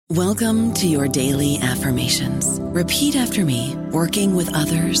Welcome to your daily affirmations. Repeat after me. Working with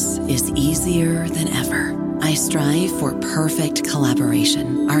others is easier than ever. I strive for perfect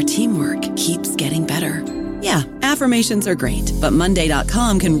collaboration. Our teamwork keeps getting better. Yeah, affirmations are great, but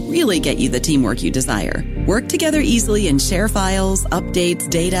Monday.com can really get you the teamwork you desire. Work together easily and share files, updates,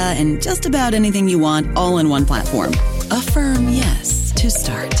 data, and just about anything you want all in one platform. Affirm yes to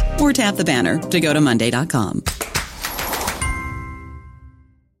start, or tap the banner to go to Monday.com.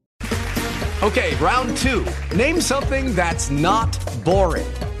 Okay, round two. Name something that's not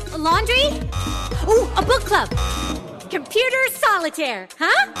boring. A laundry? Ooh, a book club. Computer solitaire,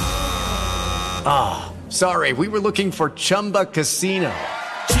 huh? Ah, sorry, we were looking for Chumba Casino.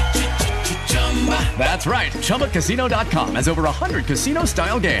 That's right, ChumbaCasino.com has over 100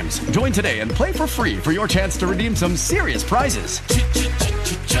 casino-style games. Join today and play for free for your chance to redeem some serious prizes.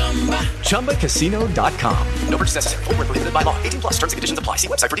 ChumbaCasino.com. No purchase necessary. Void where prohibited by law. 18+. Terms and conditions apply. See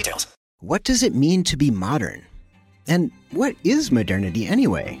website for details. What does it mean to be modern? And what is modernity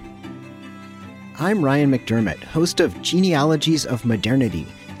anyway? I'm Ryan McDermott, host of Genealogies of Modernity,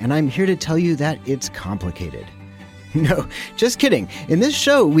 and I'm here to tell you that it's complicated. No, just kidding. In this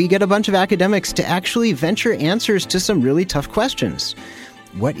show, we get a bunch of academics to actually venture answers to some really tough questions.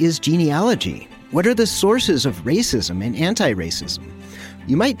 What is genealogy? What are the sources of racism and anti-racism?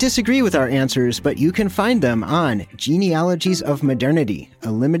 You might disagree with our answers, but you can find them on Genealogies of Modernity,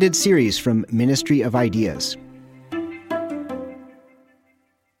 a limited series from Ministry of Ideas.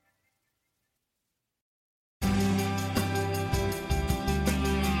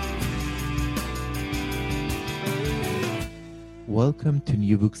 Welcome to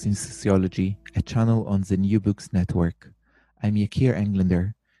New Books in Sociology, a channel on the New Books Network. I'm Yakir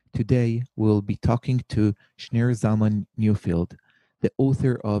Englander. Today, we'll be talking to Shneur Zalman Neufeld, the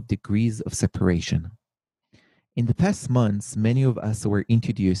author of Degrees of Separation. In the past months, many of us were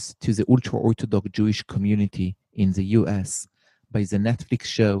introduced to the ultra-Orthodox Jewish community in the US by the Netflix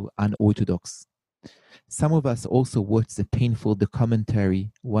show Unorthodox. Some of us also watched the painful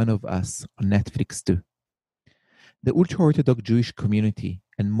documentary One of Us on Netflix too. The ultra-Orthodox Jewish community,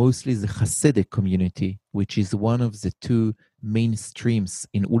 and mostly the Hasidic community, which is one of the two main streams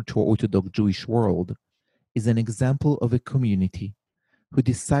in ultra-Orthodox Jewish world, is an example of a community who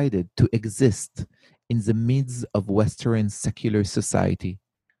decided to exist in the midst of Western secular society,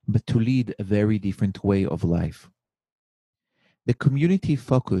 but to lead a very different way of life. The community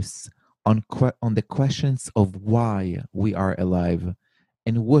focused on the questions of why we are alive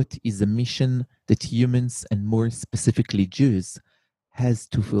and what is the mission that humans, and more specifically Jews, has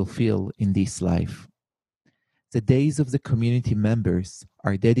to fulfill in this life. The days of the community members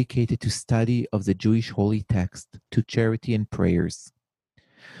are dedicated to study of the Jewish holy text, to charity and prayers.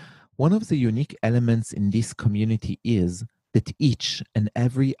 One of the unique elements in this community is that each and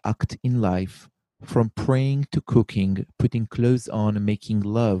every act in life, from praying to cooking, putting clothes on, making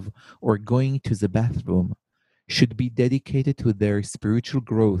love, or going to the bathroom, should be dedicated to their spiritual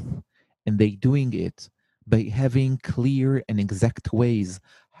growth, and they doing it by having clear and exact ways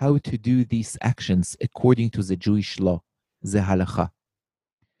how to do these actions according to the Jewish law, the halakha.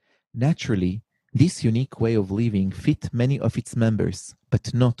 Naturally, this unique way of living fit many of its members,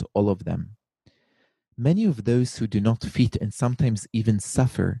 but not all of them. Many of those who do not fit and sometimes even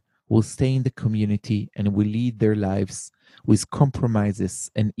suffer will stay in the community and will lead their lives with compromises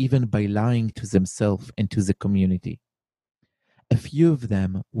and even by lying to themselves and to the community. A few of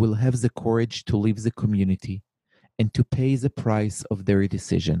them will have the courage to leave the community and to pay the price of their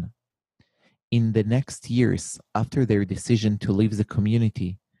decision. In the next years after their decision to leave the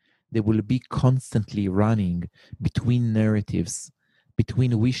community, they will be constantly running between narratives,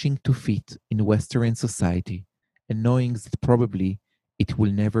 between wishing to fit in Western society and knowing that probably it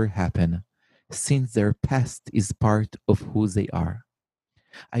will never happen, since their past is part of who they are.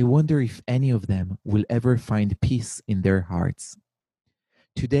 I wonder if any of them will ever find peace in their hearts.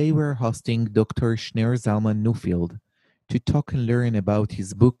 Today we're hosting Dr. Shneur Zalman Neufeld to talk and learn about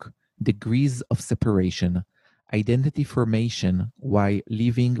his book, Degrees of Separation, Identity Formation While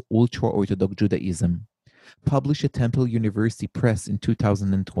Living Ultra-Orthodox Judaism, published at Temple University Press in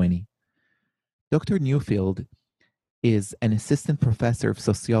 2020. Dr. Neufeld is an assistant professor of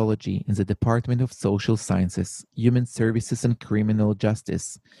sociology in the Department of Social Sciences, Human Services and Criminal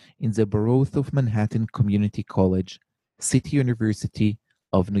Justice in the Baruch of Manhattan Community College, City University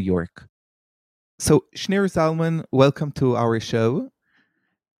of New York. So, Shneur Zalman, welcome to our show.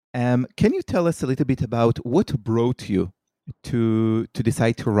 Can you tell us a little bit about what brought you to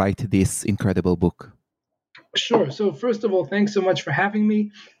decide to write this incredible book? Sure. So first of all, thanks so much for having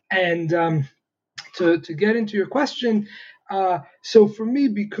me. And to get into your question, So for me,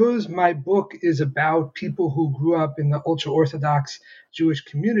 because my book is about people who grew up in the ultra-Orthodox Jewish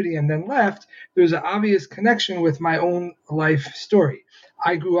community and then left, there's an obvious connection with my own life story.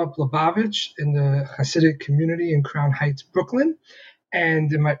 I grew up Lubavitch in the Hasidic community in Crown Heights, Brooklyn,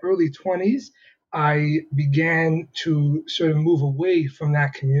 and in my early 20s, I began to sort of move away from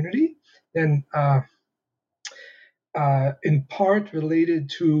that community. Then in part related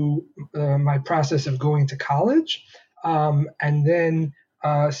to my process of going to college. And then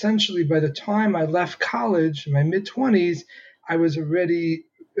essentially by the time I left college, in my mid-20s, I was already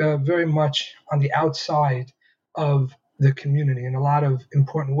very much on the outside of the community in a lot of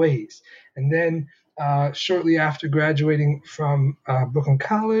important ways. And then shortly after graduating from Brooklyn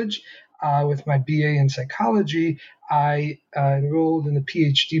College, with my BA in psychology, I enrolled in the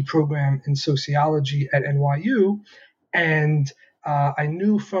PhD program in sociology at NYU. And I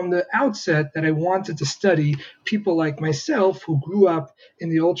knew from the outset that I wanted to study people like myself who grew up in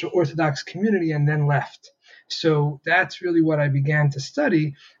the ultra-Orthodox community and then left. So that's really what I began to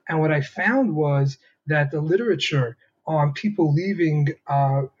study. And what I found was that the literature on people leaving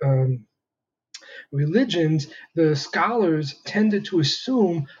religions, the scholars tended to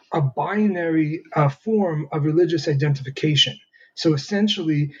assume a binary form of religious identification. So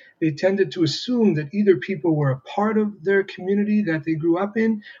essentially, they tended to assume that either people were a part of their community that they grew up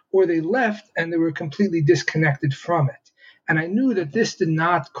in, or they left and they were completely disconnected from it. And I knew that this did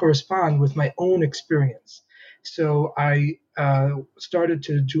not correspond with my own experience. So I started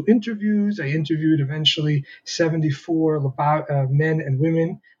to do interviews. I interviewed eventually 74 men and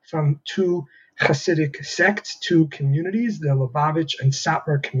women from two Hasidic sects, two communities, the Lubavitch and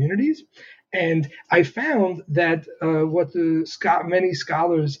Satmar communities. And I found that what many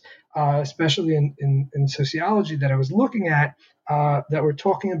scholars, especially in sociology that I was looking at, that were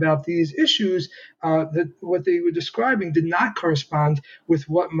talking about these issues, that what they were describing did not correspond with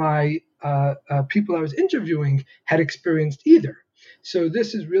what my people I was interviewing had experienced either. So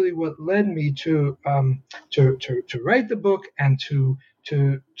this is really what led me to write the book and to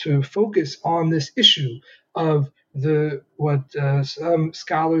focus on this issue of what some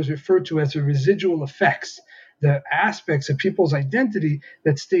scholars refer to as the residual effects, the aspects of people's identity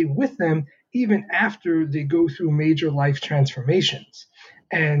that stay with them even after they go through major life transformations.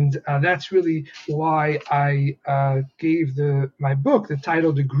 And that's really why I gave my book the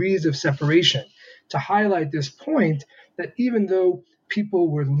title Degrees of Separation, to highlight this point that even though people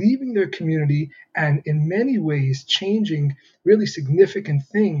were leaving their community and in many ways changing really significant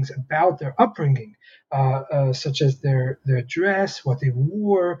things about their upbringing, such as their dress, what they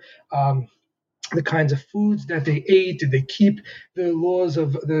wore, the kinds of foods that they ate, did they keep the laws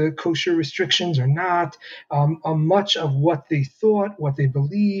of the kosher restrictions or not, much of what they thought, what they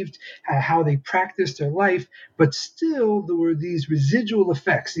believed, how they practiced their life, but still there were these residual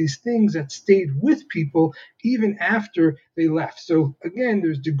effects, these things that stayed with people even after they left. So again,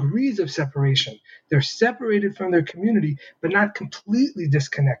 there's degrees of separation. They're separated from their community, but not completely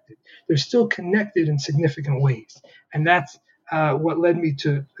disconnected. They're still connected in significant ways. And that's what led me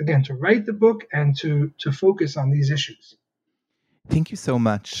to write the book and to focus on these issues. Thank you so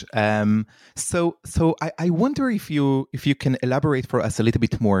much. So I wonder if you can elaborate for us a little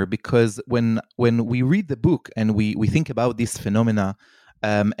bit more, because when we read the book and we think about this phenomena,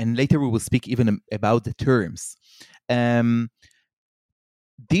 and later we will speak even about the terms.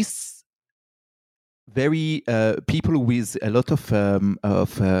 This very people with a lot of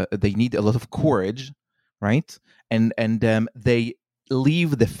they need a lot of courage, right? And they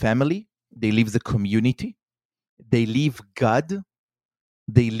leave the family, they leave the community, they leave God,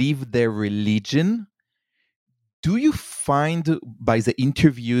 they leave their religion. Do you find by the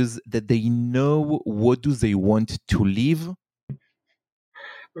interviews that they know what do they want to leave?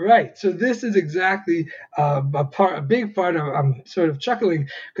 Right. So this is exactly a big part of. I'm sort of chuckling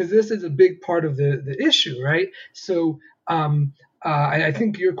because this is a big part of the issue, right? So I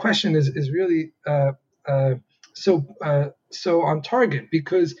think your question is really so on target,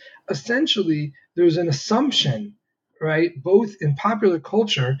 because essentially there's an assumption, right, both in popular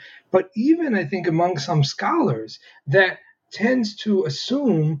culture, but even I think among some scholars, that tends to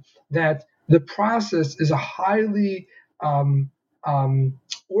assume that the process is a highly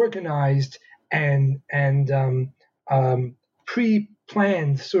organized and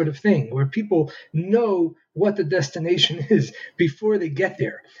pre-planned sort of thing, where people know what the destination is before they get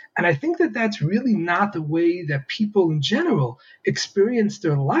there. And I think that that's really not the way that people in general experience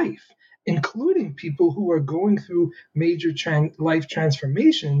their life, including people who are going through major life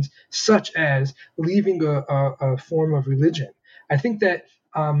transformations, such as leaving a form of religion. I think that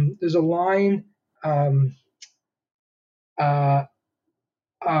there's a line now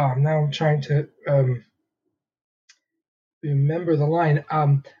I'm trying to remember the line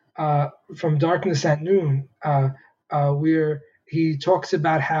from Darkness at Noon, where he talks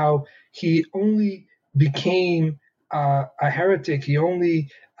about how he only became a heretic. He only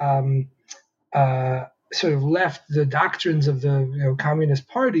sort of left the doctrines of the Communist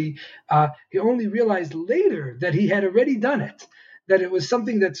Party. He only realized later that he had already done it, that it was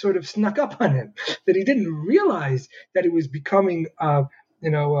something that sort of snuck up on him, that he didn't realize that it was becoming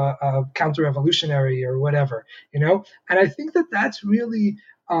counter-revolutionary or whatever, And I think that that's really,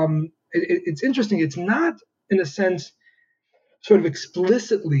 it's interesting. It's not, in a sense, sort of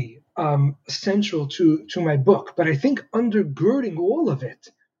explicitly central to my book, but I think undergirding all of it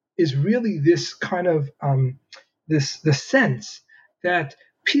is really this kind of the sense that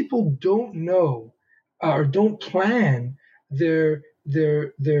people don't know or don't plan their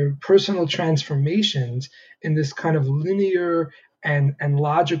personal transformations in this kind of linear and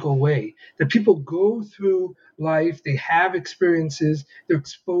logical way. That people go through life, they have experiences, they're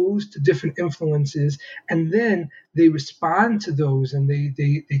exposed to different influences, and then they respond to those and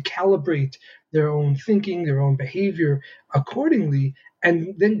they calibrate their own thinking, their own behavior accordingly,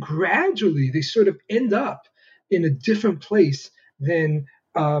 and then gradually they sort of end up in a different place than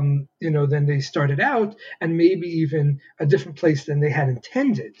than they started out, and maybe even a different place than they had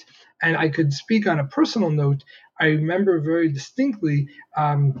intended. And I could speak on a personal note. I remember very distinctly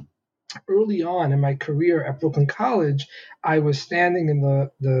early on in my career at Brooklyn College, I was standing in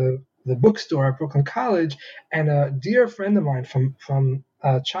the bookstore at Brooklyn College, and a dear friend of mine from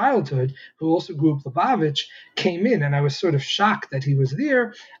childhood, who also grew up Lubavitch, came in, and I was sort of shocked that he was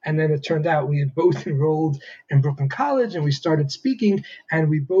there. And then it turned out we had both enrolled in Brooklyn College, and we started speaking, and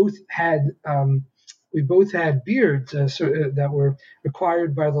we both had beards that were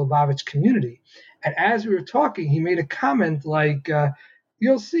required by the Lubavitch community. And as we were talking, he made a comment like,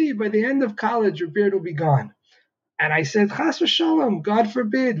 "You'll see, by the end of college, your beard will be gone." And I said, "Chas v'shalom, God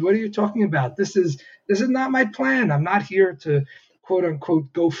forbid. What are you talking about? This is not my plan. I'm not here to, quote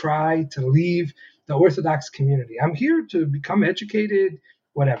unquote, go fry, to leave the Orthodox community. I'm here to become educated,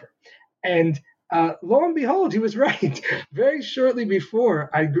 whatever." And lo and behold, he was right. Very shortly before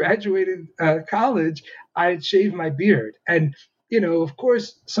I graduated college, I had shaved my beard. And, of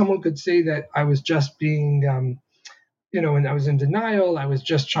course, someone could say that I was just being and I was in denial. I was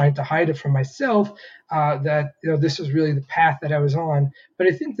just trying to hide it from myself, that this was really the path that I was on. But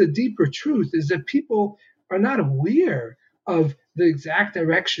I think the deeper truth is that people are not aware of the exact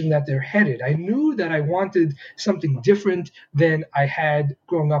direction that they're headed. I knew that I wanted something different than I had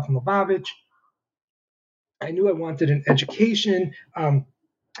growing up in Lubavitch. I knew I wanted an education. I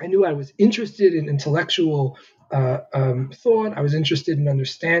knew I was interested in intellectual thought. I was interested in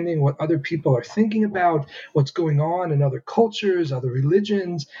understanding what other people are thinking about, what's going on in other cultures, other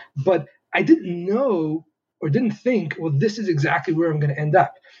religions. But I didn't know or didn't think, well, this is exactly where I'm going to end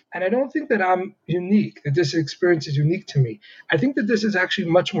up. And I don't think that I'm unique, that this experience is unique to me. I think that this is actually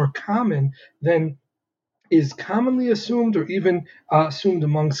much more common than is commonly assumed or even assumed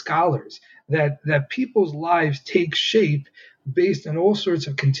among scholars, that people's lives take shape based on all sorts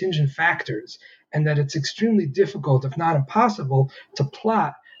of contingent factors, and that it's extremely difficult, if not impossible, to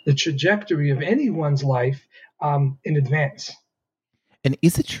plot the trajectory of anyone's life in advance. And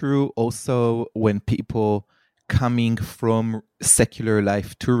is it true also when people coming from secular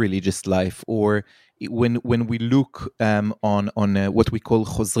life to religious life, or when we look on what we call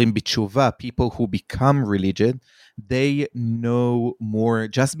chozrim b'tshuva, people who become religious, they know more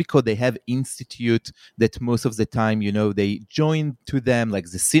just because they have institute that most of the time, they join to them,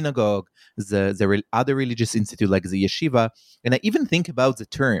 like the synagogue, the other religious institute like the yeshiva. And I even think about the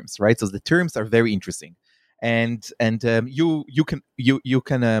terms, right? So the terms are very interesting. And you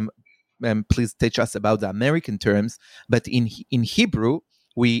can please teach us about the American terms. But in Hebrew,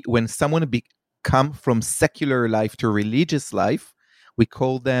 when someone come from secular life to religious life, we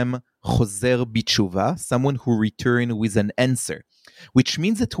call them chozer b'tshuva, someone who return with an answer, which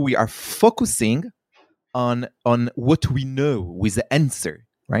means that we are focusing on what we know with the answer,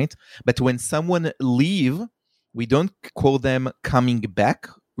 right? But when someone leave, we don't call them coming back,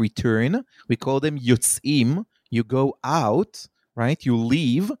 return. We call them yotzim. You go out, right? You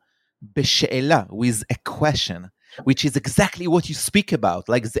leave b'she'ela, with a question, which is exactly what you speak about,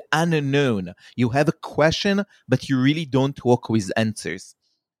 like the unknown. You have a question, but you really don't walk with answers.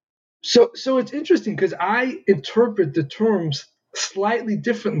 So it's interesting because I interpret the terms slightly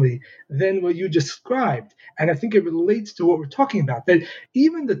differently than what you described, and I think it relates to what we're talking about. That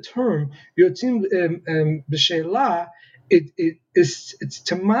even the term yotzim b'she'ela, it's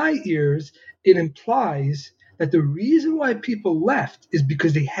to my ears, it implies that the reason why people left is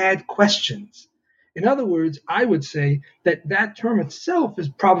because they had questions. In other words, I would say that that term itself is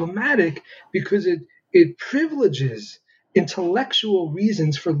problematic because it privileges intellectual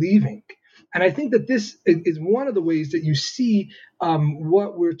reasons for leaving. And I think that this is one of the ways that you see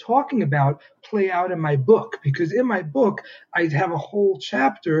what we're talking about play out in my book, because in my book, I have a whole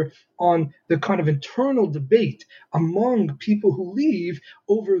chapter on the kind of internal debate among people who leave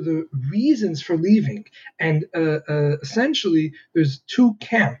over the reasons for leaving. And essentially, there's two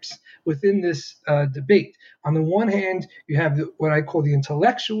camps within this debate. On the one hand, you have what I call the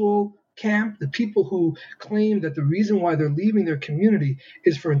intellectual camp, the people who claim that the reason why they're leaving their community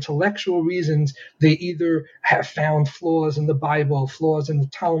is for intellectual reasons. They either have found flaws in the Bible, flaws in the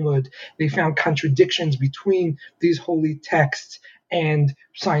Talmud, they found contradictions between these holy texts and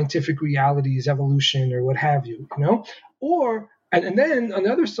scientific realities, evolution, or what have you, Or and then on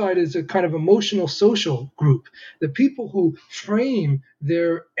the other side is a kind of emotional social group, the people who frame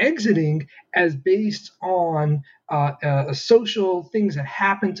their exiting as based on social things that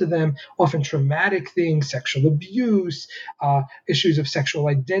happen to them, often traumatic things, sexual abuse, issues of sexual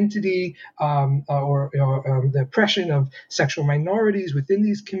identity, or the oppression of sexual minorities within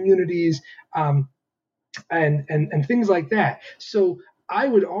these communities, and things like that. So I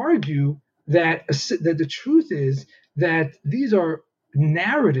would argue that the truth is that these are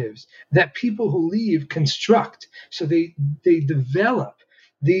narratives that people who leave construct. So they develop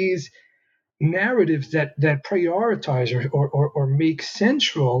these narratives that prioritize or make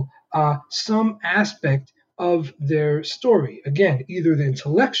central some aspect of their story. Again, either the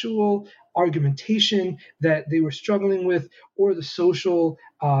intellectual argumentation that they were struggling with, or the social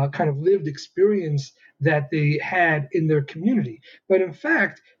kind of lived experience that they had in their community. But in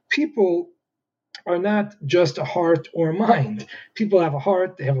fact, people are not just a heart or a mind. People have a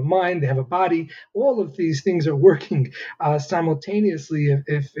heart, they have a mind, they have a body. All of these things are working simultaneously,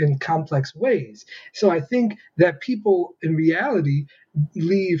 if in complex ways. So I think that people in reality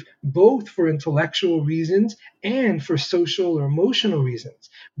leave both for intellectual reasons and for social or emotional reasons.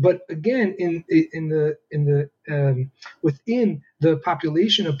 But again, within the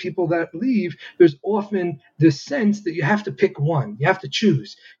population of people that leave, there's often this sense that you have to pick one. You have to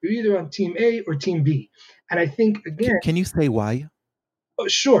choose. You're either on team A or team B. And I think, again, can you say why? Oh,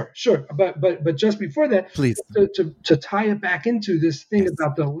 sure. But just before that, please, to tie it back into this thing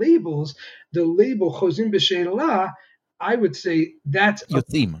about the labels, the label Chozim B'Sheila, I would say that's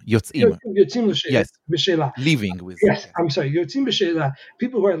Yotzim Yes, B'Sheila. Leaving with. Yes, I'm sorry. Yotzim B'Sheila.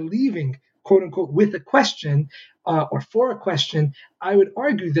 People who are leaving, quote unquote, with a question or for a question. I would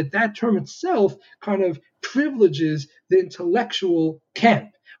argue that term itself kind of privileges the intellectual camp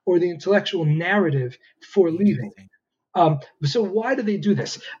or the intellectual narrative for leaving. So why do they do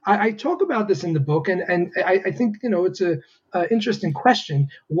this? I talk about this in the book, and I think it's an interesting question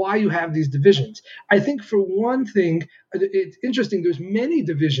why you have these divisions. I think for one thing, it's interesting. There's many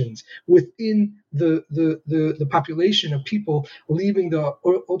divisions within the population of people leaving the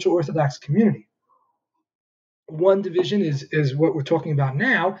ultra-Orthodox community. One division is what we're talking about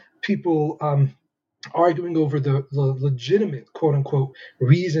now. People arguing over the legitimate, quote unquote,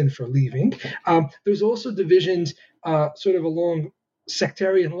 reason for leaving. There's also divisions sort of along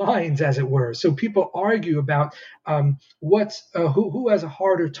sectarian lines, as it were. So people argue about who has a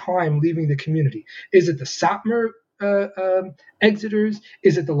harder time leaving the community. Is it the Satmar exiters?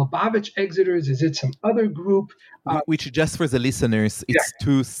 Is it the Lubavitch exiters? Is it some other group? Which, just for the listeners, it's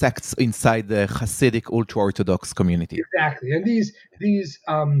two sects inside the Hasidic ultra-Orthodox community. Exactly. And these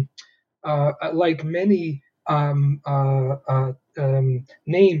like many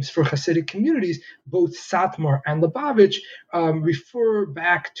names for Hasidic communities, both Satmar and Lubavitch refer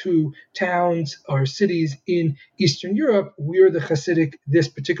back to towns or cities in Eastern Europe where this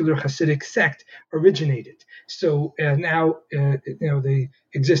particular Hasidic sect originated. So now, they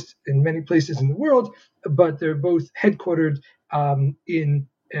exist in many places in the world, but they're both headquartered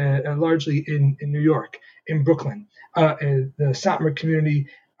largely in New York, in Brooklyn. The Satmar community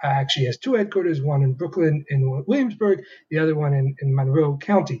actually has two headquarters, one in Brooklyn, in Williamsburg, the other one in Monroe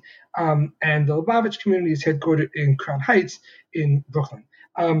County. And the Lubavitch community is headquartered in Crown Heights in Brooklyn.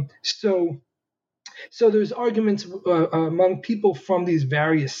 So there's arguments among people from these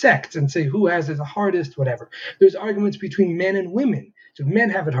various sects and say who has it the hardest, whatever. There's arguments between men and women. Do men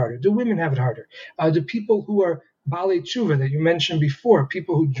have it harder? Do women have it harder? Do people who are Balei Tshuva that you mentioned before,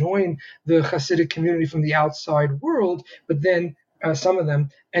 people who join the Hasidic community from the outside world, but then some of them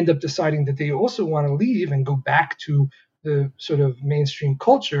end up deciding that they also want to leave and go back to the sort of mainstream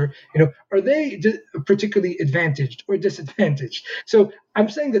culture, are they particularly advantaged or disadvantaged? So I'm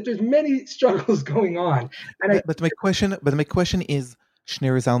saying that there's many struggles going on, and But my question is,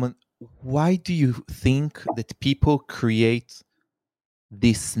 Shneur Zalman, why do you think that people create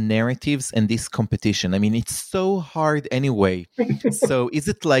these narratives and this competition? I mean, it's so hard anyway. So is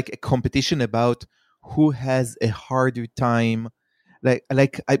it like a competition about who has a harder time?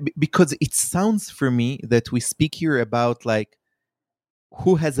 Because it sounds for me that we speak here about like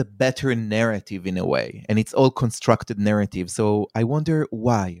who has a better narrative in a way, and it's all constructed narrative. So I wonder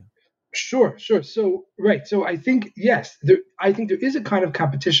why. Sure. So, right. So I think, yes, I think there is a kind of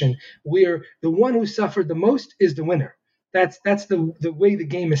competition where the one who suffered the most is the winner. That's the way the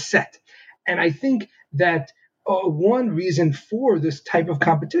game is set. And I think that one reason for this type of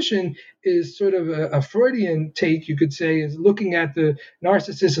competition is sort of a Freudian take, you could say, is looking at the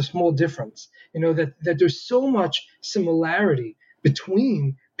narcissist of small difference. That there's so much similarity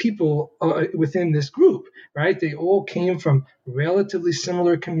between people within this group, right? They all came from relatively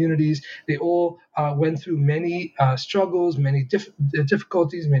similar communities. They all went through many struggles, many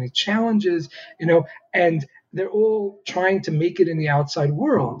difficulties, many challenges, and they're all trying to make it in the outside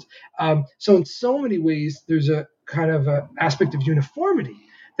world. So in so many ways, there's a kind of a aspect of uniformity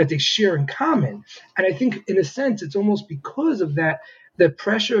that they share in common. And I think in a sense, it's almost because of that, the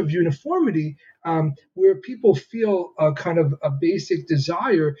pressure of uniformity, where people feel a kind of a basic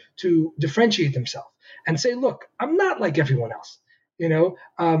desire to differentiate themselves and say, look, I'm not like everyone else.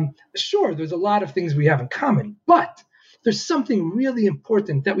 Sure, there's a lot of things we have in common, but there's something really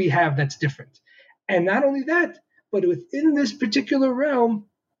important that we have that's different. And not only that, but within this particular realm,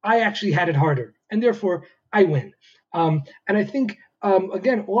 I actually had it harder, and therefore I win. And I think,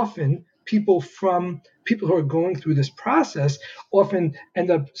 again, often people who are going through this process often end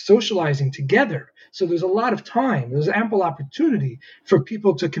up socializing together. So there's a lot of time, there's ample opportunity for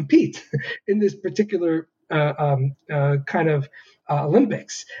people to compete in this particular kind of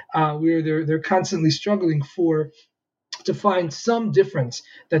Olympics, where they're constantly struggling to find some difference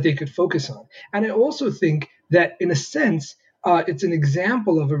that they could focus on. And I also think that in a sense, it's an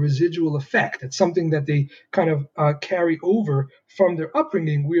example of a residual effect. It's something that they kind of carry over from their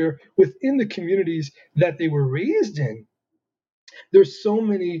upbringing, where within the communities that they were raised in, there's so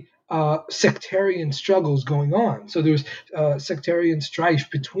many sectarian struggles going on. So there's sectarian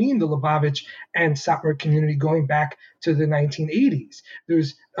strife between the Lubavitch and Satmar community going back to the 1980s.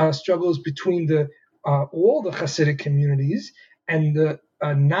 There's struggles between all the Hasidic communities and the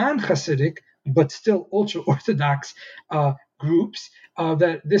non-Hasidic but still ultra-Orthodox groups,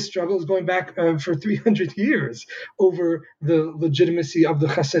 that this struggle is going back for 300 years over the legitimacy of the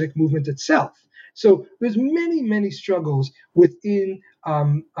Hasidic movement itself. So there's many, many struggles within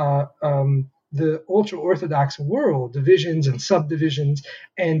the ultra-Orthodox world, divisions and subdivisions,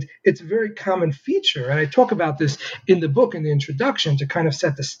 and it's a very common feature. And I talk about this in the book in the introduction to kind of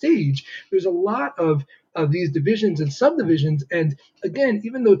set the stage. There's a lot of these divisions and subdivisions, and again,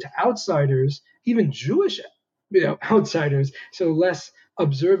 even though to outsiders, even Jewish outsiders, so less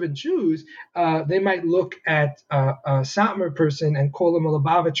observant Jews, they might look at a Satmar person and call him a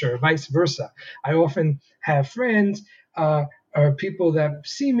Lubavitcher, or vice versa. I often have friends or people that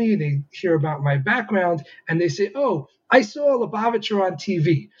see me, they hear about my background, and they say, oh, I saw a Lubavitcher on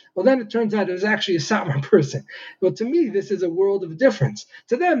TV. Well, then it turns out it was actually a Satmar person. Well, to me, this is a world of difference.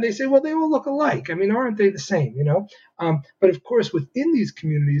 To them, they say, well, they all look alike. I mean, aren't they the same, But of course, within these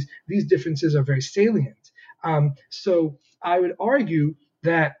communities, these differences are very salient. So I would argue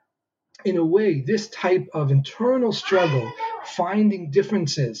that in a way, this type of internal struggle, finding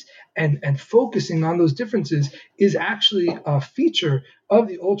differences and focusing on those differences, is actually a feature of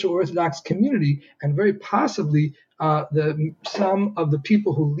the ultra-Orthodox community, and very possibly some of the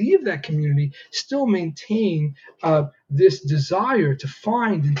people who leave that community still maintain this desire to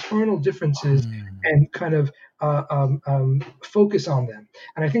find internal differences and kind of focus on them.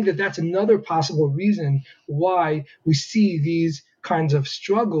 And I think that that's another possible reason why we see these kinds of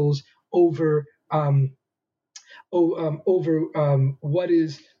struggles over what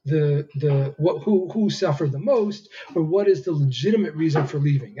is who suffered the most, or what is the legitimate reason for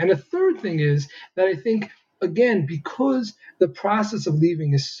leaving. And a third thing is that I think, again, because the process of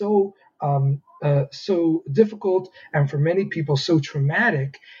leaving is so difficult, and for many people so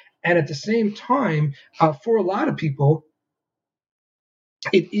traumatic, and at the same time, for a lot of people,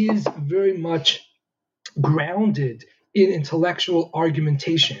 it is very much grounded in intellectual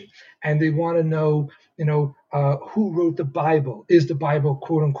argumentation, and they want to know, who wrote the Bible? Is the Bible,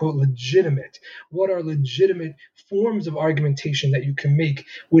 quote unquote, legitimate? What are legitimate forms of argumentation that you can make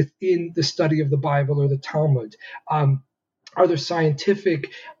within the study of the Bible or the Talmud? are there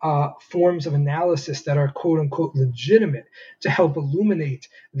scientific forms of analysis that are quote unquote legitimate to help illuminate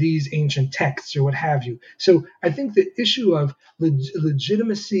these ancient texts or what have you? So I think the issue of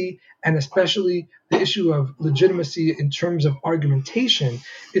legitimacy, and especially the issue of legitimacy in terms of argumentation,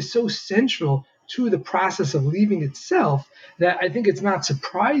 is so central to the process of leaving itself that I think it's not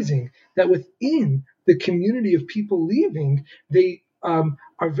surprising that within the community of people leaving, they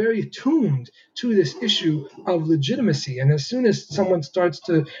are very attuned to this issue of legitimacy. And as soon as someone starts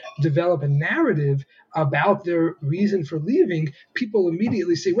to develop a narrative about their reason for leaving, people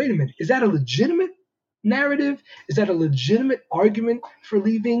immediately say, wait a minute, is that a legitimate narrative? Is that a legitimate argument for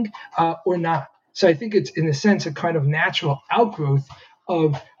leaving or not? So I think it's, in a sense, a kind of natural outgrowth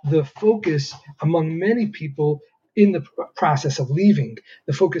of the focus among many people in the process of leaving,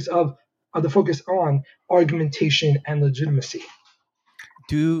 the focus on argumentation and legitimacy.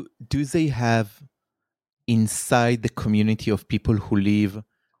 Do they have inside the community of people who leave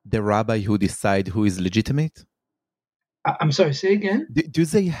the rabbi who decide who is legitimate? I'm sorry, say again? Do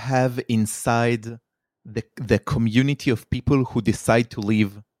they have inside the community of people who decide to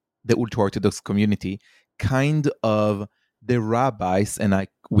leave the ultra-Orthodox community kind of the rabbis, and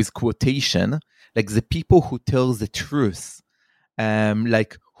with quotation, like the people who tell the truth,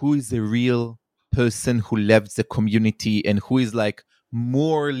 like who is the real person who left the community and who is like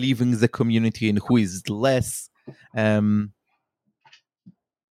more leaving the community and who is less?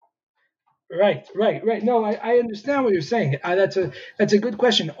 Right. No, I understand what you're saying. That's a good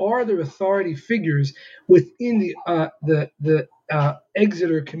question. Are there authority figures within the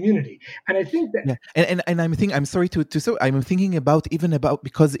Exeter community? And I think that and I'm sorry I'm thinking about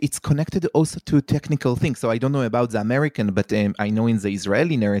because it's connected also to technical things. So I don't know about the American, but I know in the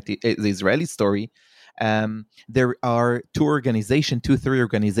Israeli narrative, the Israeli story, there are two, three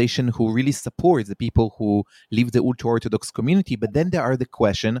organizations who really support the people who leave the ultra-Orthodox community. But then there are the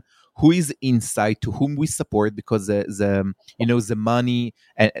question, who is inside, to whom we support, because the money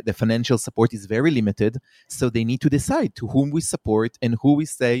and the financial support is very limited. So they need to decide to whom we support and who we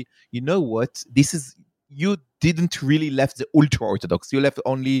say, you know what, you didn't really left the ultra-Orthodox, you left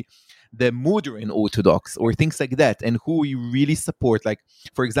only the modern Orthodox or things like that, and who we really support. Like,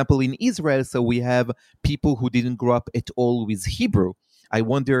 for example, in Israel, so we have people who didn't grow up at all with Hebrew. I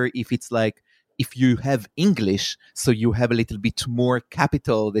wonder if it's like, if you have English, so you have a little bit more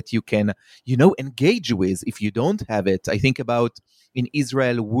capital that you can, engage with. If you don't have it, I think about in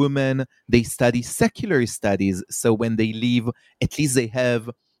Israel, women, they study secular studies. So when they leave, at least they have,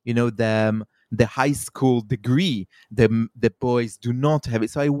 the high school degree. The boys do not have it.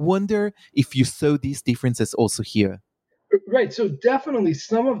 So I wonder if you saw these differences also here. Right. So definitely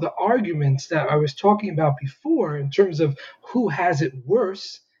some of the arguments that I was talking about before in terms of who has it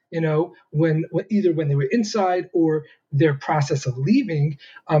worse, when either when they were inside or their process of leaving,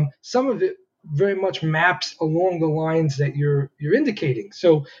 some of it very much maps along the lines that you're indicating.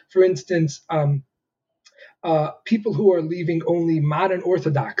 So, for instance, people who are leaving only modern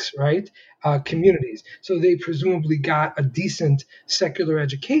Orthodox, right, communities. So they presumably got a decent secular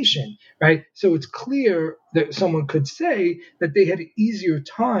education, right? So it's clear that someone could say that they had an easier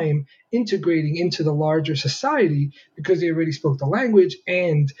time integrating into the larger society because they already spoke the language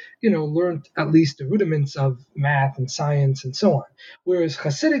and, learned at least the rudiments of math and science and so on. Whereas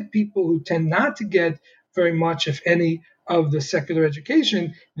Hasidic people who tend not to get very much, if any, of the secular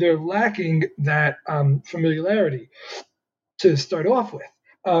education, they're lacking that familiarity to start off with.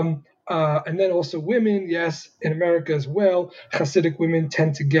 And then also women, yes, in America as well, Hasidic women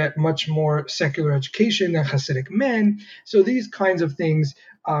tend to get much more secular education than Hasidic men. So these kinds of things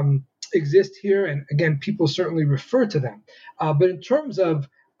exist here. And again, people certainly refer to them. But in terms of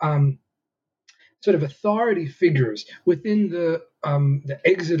sort of authority figures within the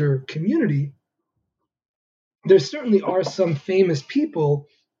Exeter community, there certainly are some famous people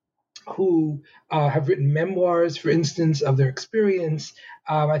who have written memoirs, for instance, of their experience.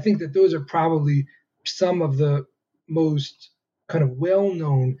 I think that those are probably some of the most kind of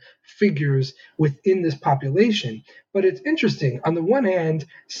well-known figures within this population. But it's interesting. On the one hand,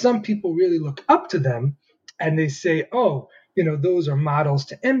 some people really look up to them and they say, oh, those are models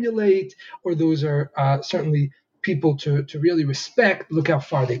to emulate, or those are certainly people to really respect. Look how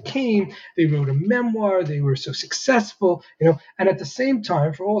far they came. They wrote a memoir. They were so successful, and at the same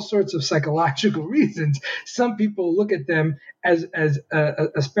time, for all sorts of psychological reasons, some people look at them as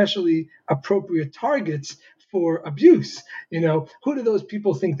especially appropriate targets for abuse. Who do those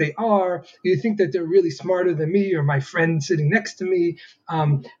people think they are? Do you think that they're really smarter than me or my friend sitting next to me?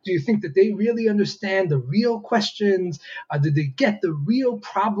 Do you think that they really understand the real questions? Did they get the real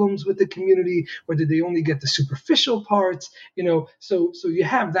problems with the community, or did they only get the superficial parts? So you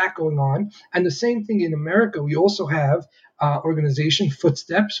have that going on. And the same thing in America. We also have organization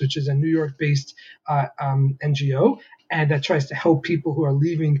Footsteps, which is a New York-based NGO, and that tries to help people who are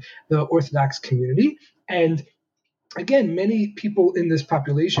leaving the Orthodox community. And again, many people in this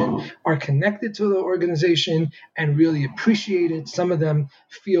population are connected to the organization and really appreciate it. Some of them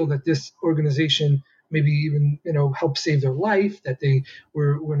feel that this organization maybe even help save their life, that they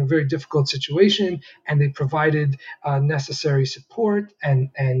were in a very difficult situation, and they provided necessary support and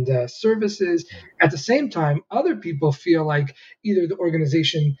services. At the same time, other people feel like either the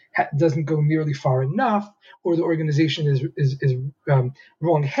organization doesn't go nearly far enough, or the organization is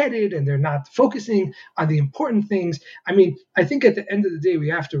wrong-headed and they're not focusing on the important things. I mean, I think at the end of the day, we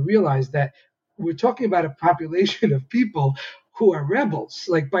have to realize that we're talking about a population of people who are rebels.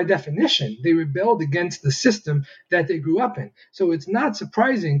 Like, by definition, they rebelled against the system that they grew up in. So it's not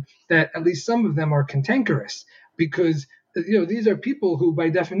surprising that at least some of them are cantankerous, because these are people who, by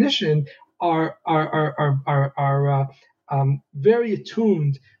definition, are very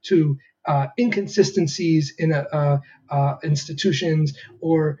attuned to inconsistencies in institutions,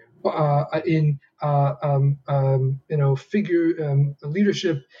 or in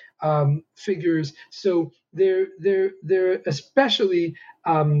leadership figures. So they're especially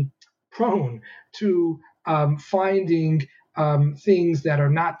prone to finding things that are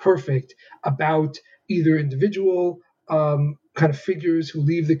not perfect about either individual kind of figures who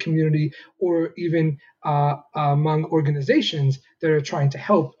leave the community, or even among organizations that are trying to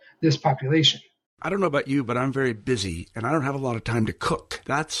help this population. I don't know about you, but I'm very busy and I don't have a lot of time to cook.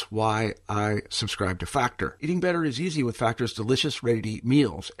 That's why I subscribe to Factor. Eating better is easy with Factor's delicious, ready-to-eat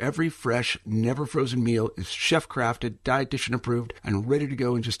meals. Every fresh, never frozen meal is chef-crafted, dietitian approved, and ready to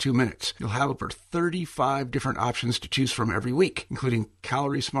go in just 2 minutes. You'll have over 35 different options to choose from every week, including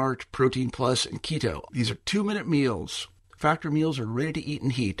Calorie Smart, Protein Plus, and Keto. These are 2-minute meals. Factor meals are ready to eat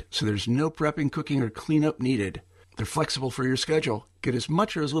and heat, so there's no prepping, cooking, or cleanup needed. They're flexible for your schedule. Get as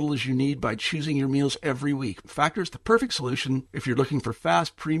much or as little as you need by choosing your meals every week. Factor is the perfect solution if you're looking for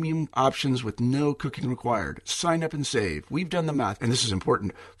fast, premium options with no cooking required. Sign up and save. We've done the math, and this is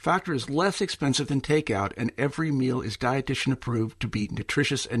important. Factor is less expensive than takeout, and every meal is dietitian approved to be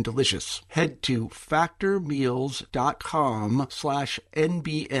nutritious and delicious. Head to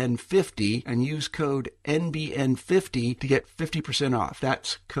factormeals.com/NBN50 and use code NBN50 to get 50% off.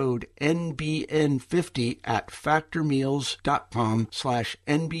 That's code NBN50 at factormeals.com/NBN50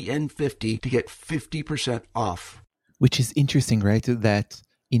 to get 50% off. Which is interesting, right? That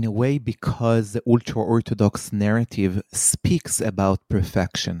in a way, because the ultra-Orthodox narrative speaks about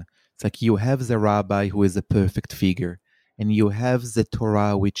perfection. It's like you have the rabbi who is a perfect figure, and you have the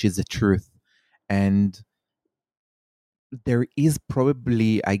Torah, which is the truth. And there is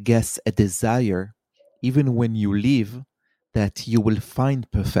probably, I guess, a desire, even when you leave, that you will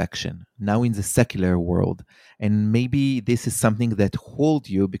find perfection now in the secular world. And maybe this is something that holds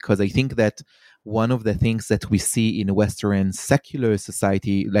you, because I think that one of the things that we see in Western secular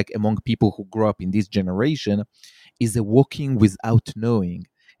society, like among people who grow up in this generation, is a walking without knowing.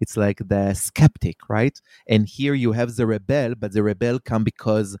 It's like the skeptic, right? And here you have the rebel, but the rebel come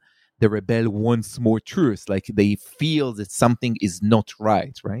because the rebel wants more truth. Like they feel that something is not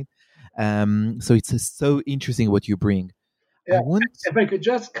right? So it's so interesting what you bring. Yeah, if I could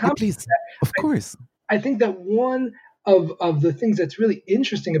just comment, please, of course. I think that one of the things that's really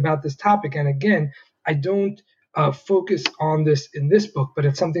interesting about this topic, and again, I don't focus on this in this book, but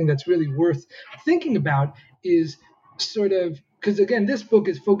it's something that's really worth thinking about, is sort of, because again, this book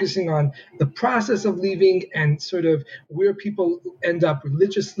is focusing on the process of leaving and sort of where people end up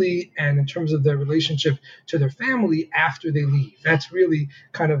religiously and in terms of their relationship to their family after they leave. That's really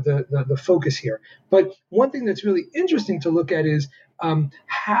kind of the focus here. But one thing that's really interesting to look at is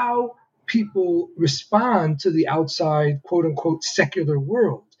how people respond to the outside, quote unquote, secular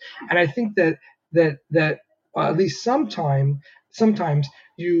world. And I think that at least sometimes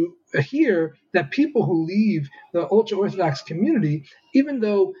you hear that people who leave the ultra-Orthodox community, even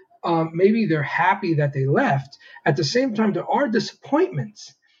though maybe they're happy that they left, at the same time there are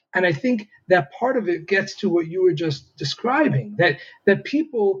disappointments. And I think that part of it gets to what you were just describing, that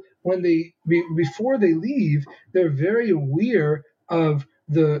people, when before they leave, they're very aware of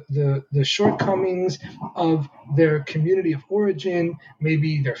the shortcomings of their community of origin,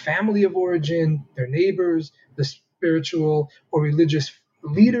 maybe their family of origin, their neighbors, the spiritual or religious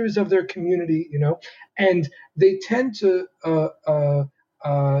leaders of their community, and they tend to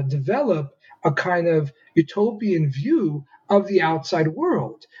develop a kind of utopian view of the outside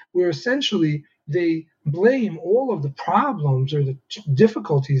world, where essentially they blame all of the problems or the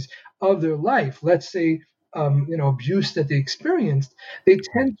difficulties of their life. Let's say, abuse that they experienced. They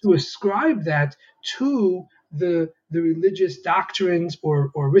tend to ascribe that to the religious doctrines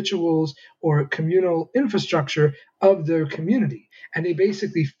or rituals or communal infrastructure of their community, and they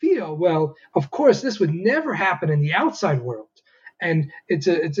basically feel, well, of course, this would never happen in the outside world. And it's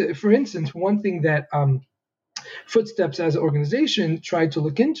a for instance, one thing that Footsteps as an organization tried to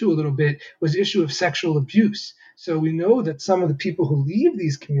look into a little bit was the issue of sexual abuse. So we know that some of the people who leave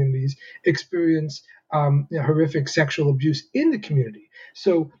these communities experience horrific sexual abuse in the community.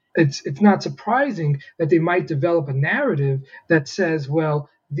 So it's not surprising that they might develop a narrative that says, well,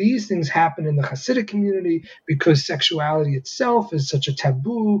 these things happen in the Hasidic community because sexuality itself is such a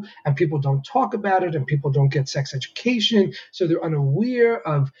taboo and people don't talk about it and people don't get sex education. So they're unaware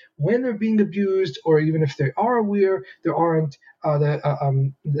of when they're being abused, or even if they are aware, there aren't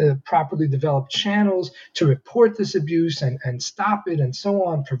the properly developed channels to report this abuse and stop it and so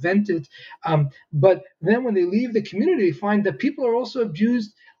on, prevent it. But then when they leave the community, they find that people are also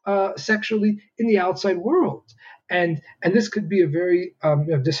abused sexually in the outside world. And this could be a very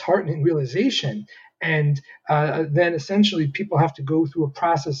disheartening realization. And then essentially people have to go through a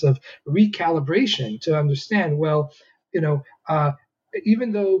process of recalibration to understand, well,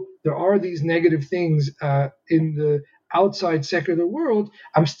 even though there are these negative things in the outside secular world,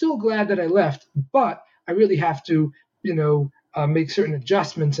 I'm still glad that I left, but I really have to, make certain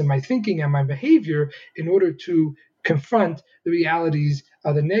adjustments in my thinking and my behavior in order to confront the realities,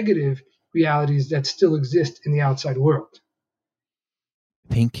 the negative realities that still exist in the outside world.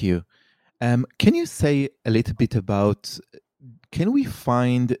 Thank you. Can you say a little bit about, can we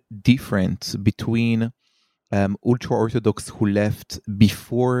find difference between ultra-Orthodox who left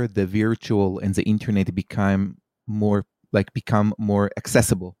before the virtual and the internet become more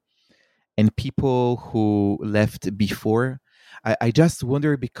accessible, and people who left before? I just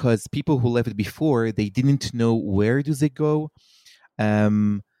wonder, because people who left before, they didn't know where do they go.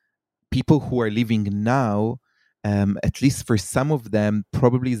 People who are living now, at least for some of them,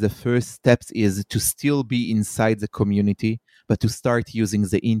 probably the first steps is to still be inside the community, but to start using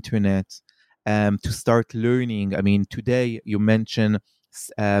the internet, to start learning. I mean, today you mentioned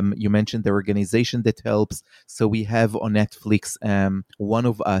the organization that helps. So we have on Netflix One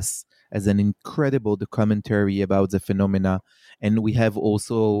of Us as an incredible documentary about the phenomena, and we have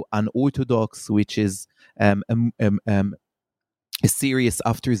also Unorthodox, which is a series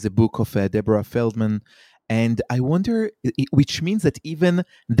after the book of Deborah Feldman. And I wonder, which means that even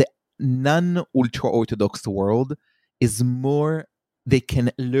the non-ultra-Orthodox world is more, they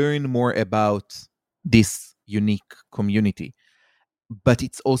can learn more about this unique community. But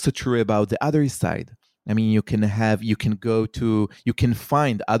it's also true about the other side. I mean, you can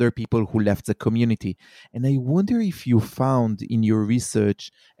find other people who left the community. And I wonder if you found in your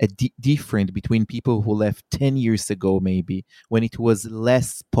research a difference between people who left 10 years ago, maybe, when it was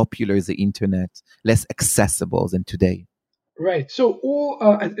less popular, the internet, less accessible than today. Right. So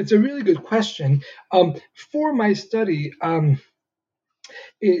it's a really good question. For my study,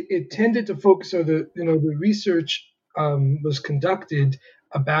 it tended to focus on the research was conducted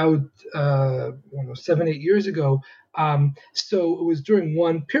about 7-8 years ago. So it was during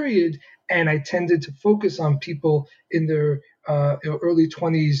one period, and I tended to focus on people in their early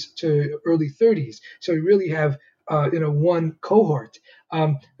 20s to early 30s. So we really have one cohort.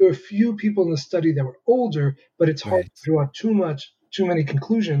 There were a few people in the study that were older, but it's hard to draw too many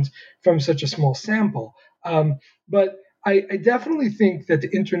conclusions from such a small sample. But I definitely think that the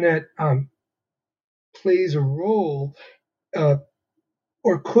internet plays a role,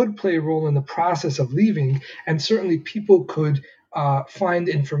 or could play a role in the process of leaving, and certainly people could find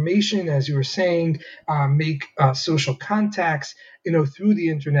information, as you were saying, make social contacts, through the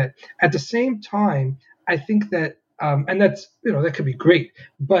internet. At the same time, I think that, and that's, that could be great,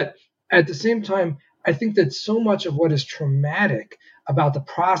 but at the same time, I think that so much of what is traumatic about the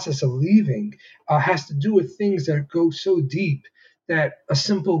process of leaving has to do with things that go so deep that a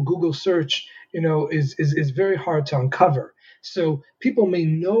simple Google search, is very hard to uncover. So people may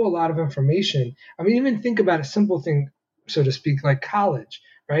know a lot of information. I mean, even think about a simple thing, so to speak, like college,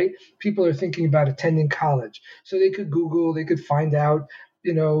 right? People are thinking about attending college. So they could Google, they could find out,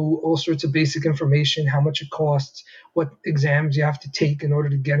 all sorts of basic information, how much it costs, what exams you have to take in order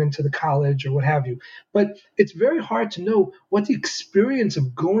to get into the college or what have you. But it's very hard to know what the experience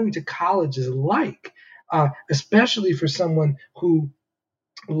of going to college is like, especially for someone who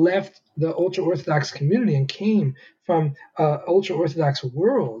left the ultra-Orthodox community and came from ultra-Orthodox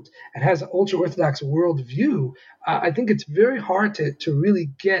world and has an ultra-Orthodox worldview, I think it's very hard to really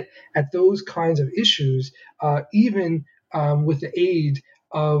get at those kinds of issues, even with the aid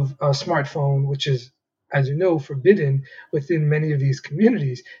of a smartphone, which is, as you know, forbidden within many of these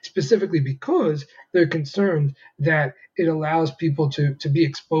communities, specifically because they're concerned that it allows people to be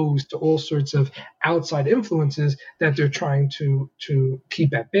exposed to all sorts of outside influences that they're trying to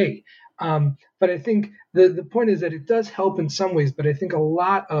keep at bay. But I think the point is that it does help in some ways, but I think a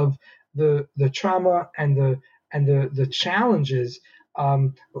lot of the trauma and the challenges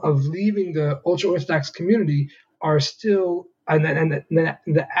of leaving the ultra Orthodox community are still, and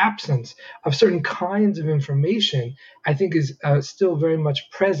the absence of certain kinds of information, I think, is still very much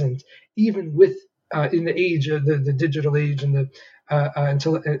present, even with in the age of the digital age and the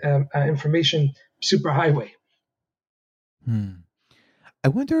information superhighway. I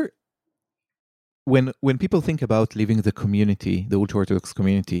wonder, when people think about leaving the community, the ultra-Orthodox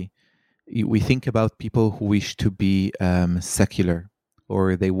community, we think about people who wish to be secular,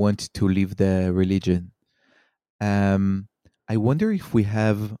 or they want to leave the religion. I wonder if we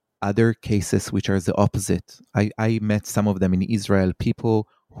have other cases which are the opposite. I met some of them in Israel, people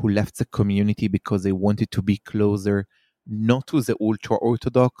who left the community because they wanted to be closer, not to the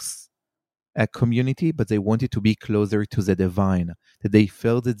ultra-Orthodox community, but they wanted to be closer to the divine, that they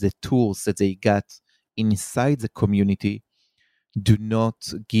felt that the tools that they got inside the community do not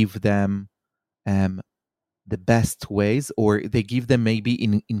give them the best ways, or they give them maybe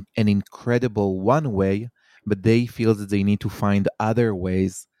in an incredible one way, but they feel that they need to find other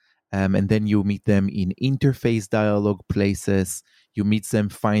ways. And then you meet them in interface dialogue places. You meet them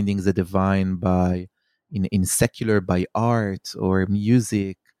finding the divine by in secular, by art or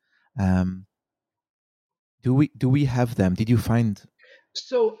music. Do we have them? Did you find?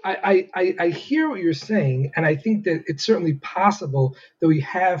 So I hear what you're saying, and I think that it's certainly possible that we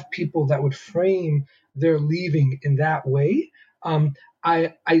have people that would frame their leaving in that way.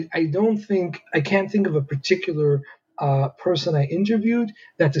 I can't think of a particular person I interviewed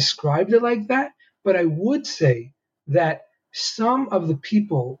that described it like that, but I would say that some of the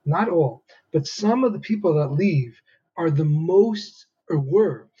people, not all, but some of the people that leave are the most, or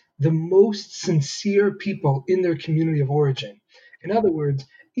were the most sincere people in their community of origin. In other words,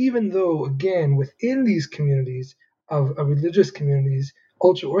 even though, again, within these communities of religious communities,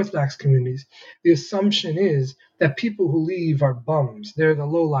 ultra Orthodox communities, the assumption is that people who leave are bums. They're the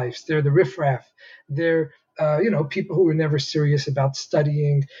lowlifes. They're the riffraff. They're people who were never serious about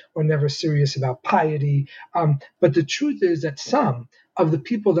studying or never serious about piety. But the truth is that some of the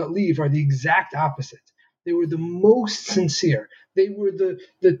people that leave are the exact opposite. They were the most sincere. They were the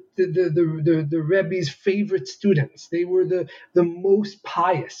Rebbe's favorite students. They were the most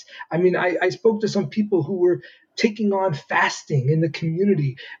pious. I mean, I spoke to some people who were taking on fasting in the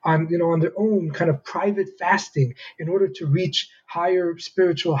community on their own kind of private fasting in order to reach higher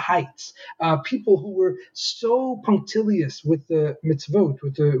spiritual heights. People who were so punctilious with the mitzvot,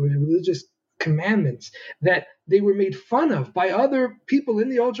 with the religious commandments, that they were made fun of by other people in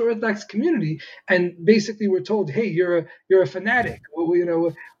the ultra Orthodox community, and basically were told, "Hey, you're a fanatic.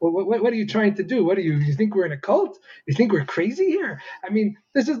 What are you trying to do? What do you think we're in a cult? You think we're crazy here? I mean,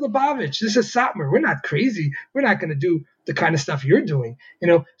 this is Lubavitch. This is Satmar. We're not crazy. We're not going to do the kind of stuff you're doing."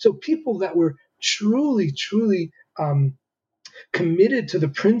 So people that were truly committed to the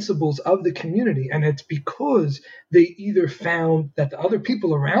principles of the community, and it's because they either found that the other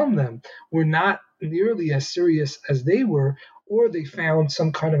people around them were not nearly as serious as they were, or they found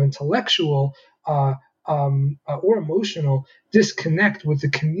some kind of intellectual or emotional disconnect with the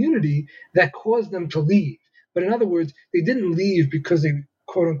community that caused them to leave. But in other words, they didn't leave because they,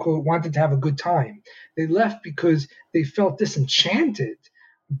 quote unquote, wanted to have a good time. They left because they felt disenchanted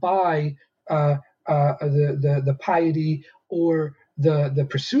by the piety or the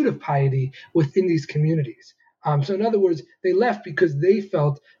pursuit of piety within these communities. So in other words, they left because they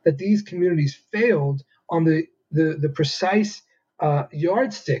felt that these communities failed on the precise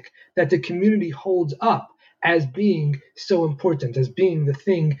yardstick that the community holds up as being so important, as being the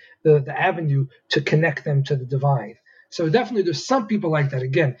thing, the avenue to connect them to the divine. So definitely there's some people like that.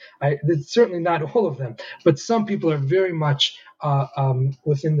 Again, it's certainly not all of them, but some people are very much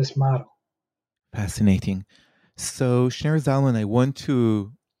within this model. Fascinating. So, Shner Zalman, I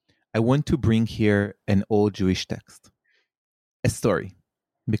want to bring here an old Jewish text, a story,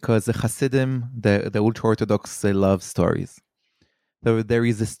 because the Hasidim, the ultra-Orthodox, they love stories. So there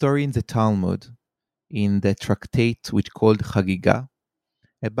is a story in the Talmud, in the tractate which called Chagiga,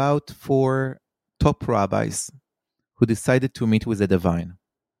 about 4 top rabbis who decided to meet with the divine.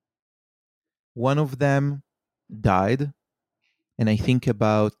 One of them died, and I think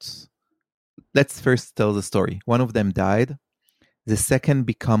about, let's first tell the story. One of them died, the second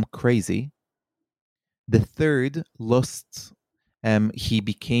become crazy, the third lost, he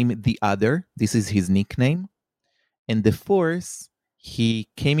became the other, this is his nickname, and the fourth, he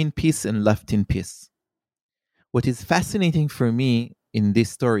came in peace and left in peace. What is fascinating for me in this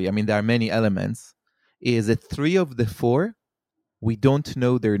story, I mean, there are many elements, is that 3 of the 4, we don't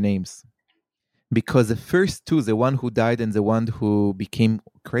know their names. Because the first 2, the one who died and the one who became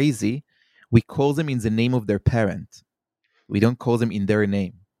crazy, we call them in the name of their parent. We don't call them in their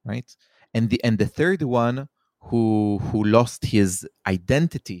name, right? And the third one who lost his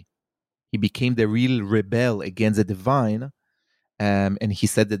identity, he became the real rebel against the divine. And he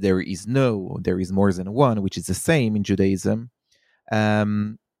said that there is more than one, which is the same in Judaism.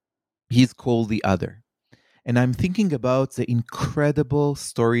 He's called the other. And I'm thinking about the incredible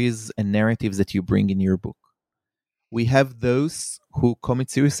stories and narratives that you bring in your book. We have those who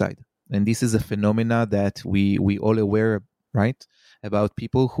commit suicide. And this is a phenomena that we all aware, right? About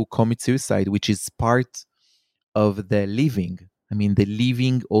people who commit suicide, which is part of the living. I mean, the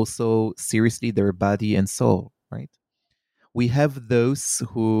living also seriously their body and soul, right? We have those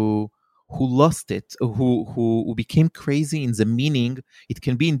who lost it, who became crazy in the meaning. It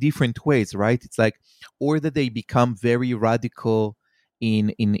can be in different ways, right? It's like, or that they become very radical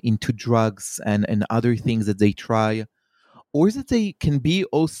into drugs and other things that they try, or that they can be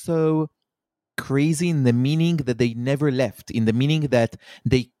also crazy in the meaning that they never left, in the meaning that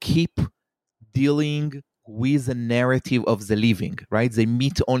they keep dealing with a narrative of the living, right? They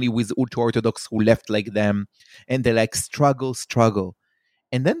meet only with ultra-Orthodox who left like them, and they like struggle.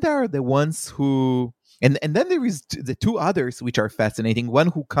 And then there are the ones who, and then there is the 2 others, which are fascinating. One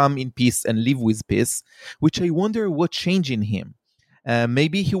who come in peace and live with peace, which I wonder what changed in him.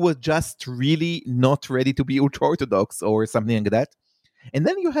 Maybe he was just really not ready to be ultra-Orthodox or something like that. And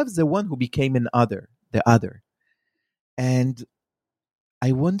then you have the one who became the other. And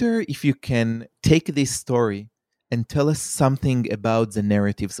I wonder if you can take this story and tell us something about the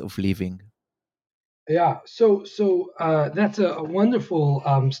narratives of living. Yeah, so that's a wonderful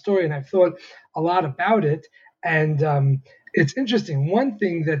story, and I've thought a lot about it. And it's interesting. One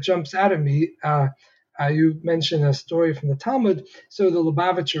thing that jumps out at me, you mentioned a story from the Talmud. So the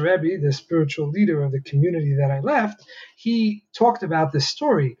Lubavitcher Rebbe, the spiritual leader of the community that I left, he talked about this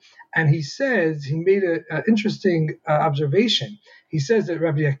story, and he says he made an interesting observation. He says that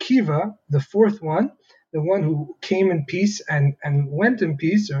Rabbi Akiva, the 4th one, the one who came in peace and went in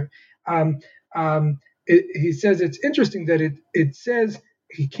peace, he says it's interesting that it says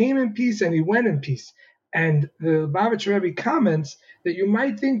he came in peace and he went in peace. And the Lubavitcher Rebbe comments that you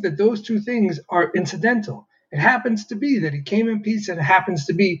might think that those 2 things are incidental. It happens to be that he came in peace, and it happens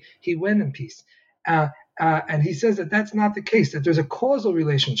to be he went in peace. And he says that that's not the case, that there's a causal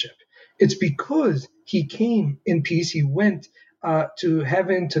relationship. It's because he came in peace, he went to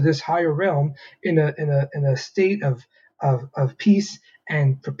heaven, to this higher realm, in a state of peace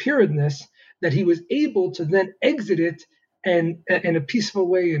and preparedness, that he was able to then exit it in a peaceful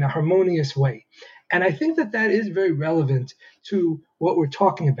way, in a harmonious way. And I think that is very relevant to what we're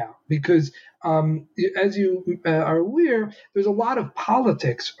talking about, because as you are aware, there's a lot of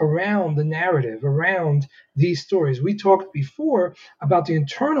politics around the narrative, around these stories. We talked before about the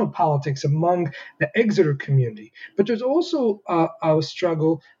internal politics among the Exeter community, but there's also a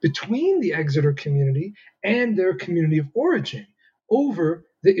struggle between the Exeter community and their community of origin over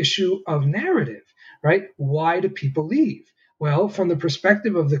the issue of narrative, right? Why do people leave? Well, from the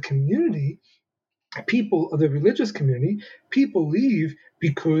perspective of the community, people of the religious community, people leave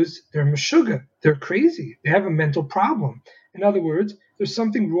because they're meshuggah, they're crazy, they have a mental problem. In other words, there's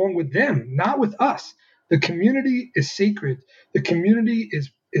something wrong with them, not with us. The community is sacred. The community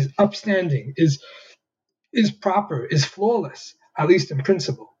is upstanding, is proper, is flawless, at least in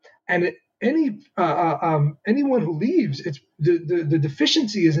principle. And anyone who leaves, it's the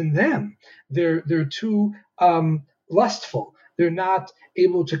deficiency is in them. They're too lustful. They're not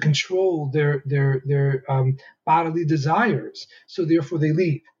able to control their bodily desires, so therefore they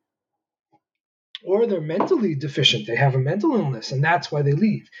leave. Or they're mentally deficient. They have a mental illness, and that's why they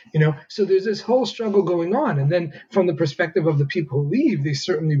leave. So there's this whole struggle going on. And then, from the perspective of the people who leave, they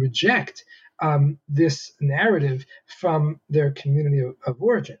certainly reject this narrative from their community of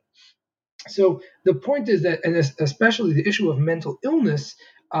origin. So the point is that, and especially the issue of mental illness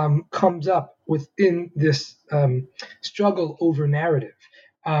comes up within this struggle over narrative.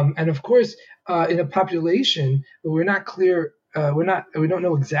 And of course, in a population, we're not clear. We don't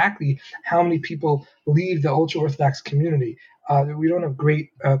know exactly how many people leave the ultra-Orthodox community. We don't have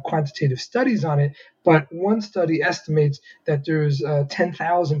great quantitative studies on it, but one study estimates that there's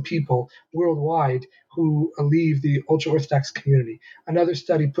 10,000 people worldwide who leave the ultra-Orthodox community. Another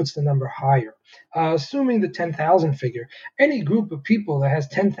study puts the number higher. Assuming the 10,000 figure, any group of people that has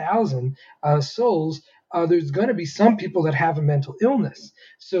 10,000 souls, there's going to be some people that have a mental illness.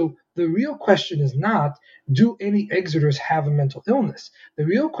 So the real question is not, do any exiters have a mental illness? The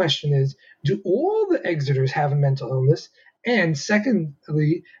real question is, do all the exiters have a mental illness? And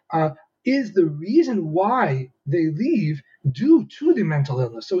secondly, is the reason why they leave due to the mental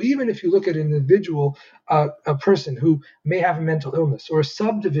illness? So even if you look at an individual, a person who may have a mental illness, or a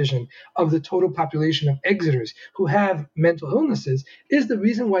subdivision of the total population of exiters who have mental illnesses, is the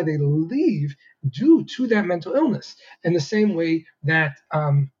reason why they leave due to that mental illness? In the same way that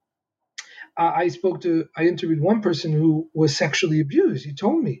I interviewed one person who was sexually abused. He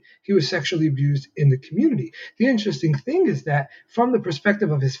told me he was sexually abused in the community. The interesting thing is that from the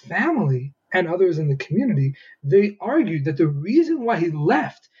perspective of his family and others in the community, they argued that the reason why he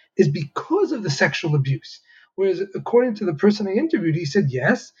left is because of the sexual abuse. Whereas according to the person I interviewed, he said,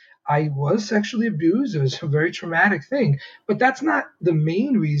 yes, I was sexually abused. It was a very traumatic thing, but that's not the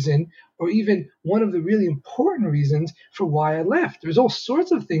main reason, or even one of the really important reasons for why I left. There's all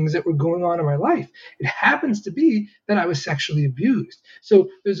sorts of things that were going on in my life. It happens to be that I was sexually abused. So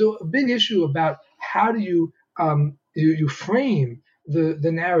there's a big issue about how do you frame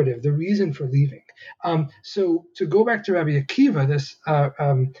the narrative, the reason for leaving. So to go back to Rabbi Akiva, this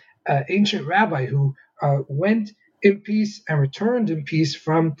ancient rabbi who went in peace and returned in peace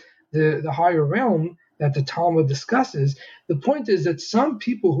from the higher realm that the Talmud discusses, the point is that some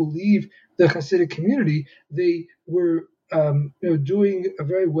people who leave the Hasidic community, they were doing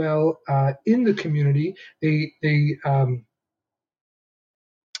very well in the community. They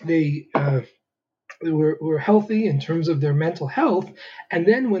were healthy in terms of their mental health, and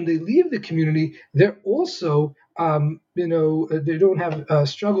then when they leave the community, they're also they don't have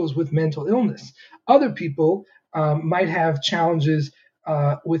struggles with mental illness. Other people might have challenges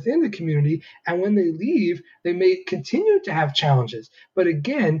within the community, and when they leave, they may continue to have challenges. But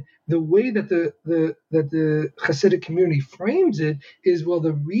again, the way that the Hasidic community frames it is, well,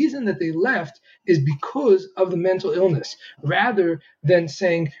 the reason that they left is because of the mental illness, rather than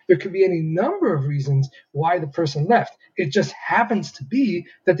saying there could be any number of reasons why the person left. It just happens to be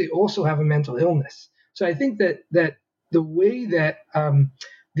that they also have a mental illness. So I think that the way that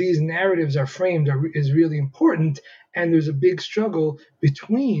these narratives are framed is really important, and there's a big struggle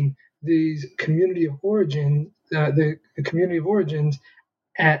between these community of origin, the community of origins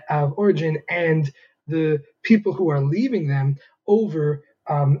of origin, and the people who are leaving them over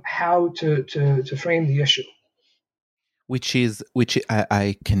how to frame the issue. Which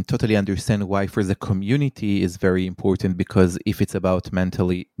I can totally understand why for the community is very important, because if it's about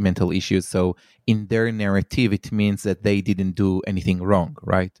mental issues, so in their narrative it means that they didn't do anything wrong,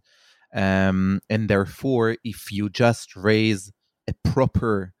 right? And therefore, if you just raise a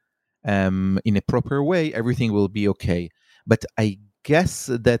proper in a proper way, everything will be okay. But I guess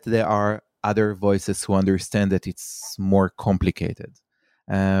that there are other voices who understand that it's more complicated.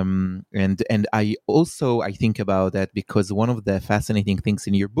 And I think about that because one of the fascinating things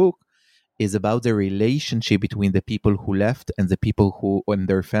in your book is about the relationship between the people who left and the people who and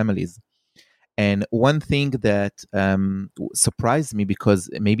their families. And one thing that surprised me, because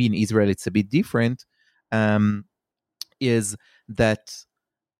maybe in Israel it's a bit different, is that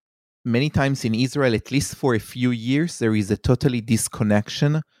many times in Israel, at least for a few years, there is a totally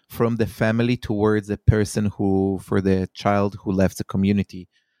disconnection from the family towards the person for the child who left the community.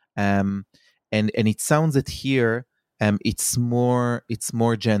 And it sounds that here it's more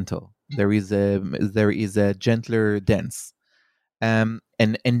gentle. There is a gentler dance. And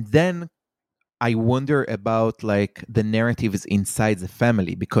then I wonder about like the narratives inside the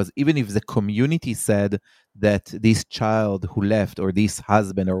family, because even if the community said that this child who left or this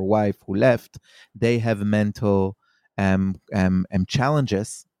husband or wife who left, they have mental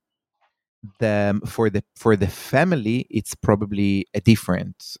challenges, for the family, it's probably a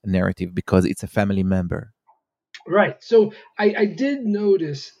different narrative because it's a family member. Right. So I did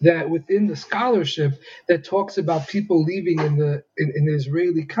notice that within the scholarship that talks about people leaving in the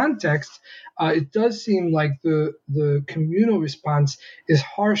Israeli context, it does seem like the communal response is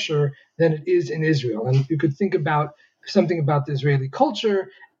harsher than it is in Israel. And you could think about something about the Israeli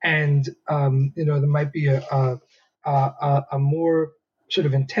culture, and there might be a more sort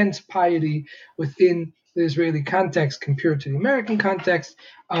of intense piety within the Israeli context compared to the American context.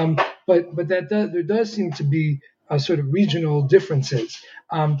 But there does seem to be sort of regional differences.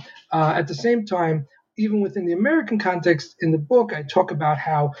 At the same time, even within the American context, in the book, I talk about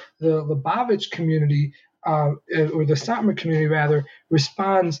how the Lubavitch community, or the Satmar community rather,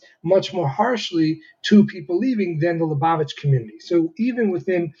 responds much more harshly to people leaving than the Lubavitch community. So even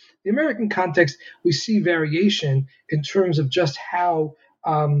within the American context, we see variation in terms of just how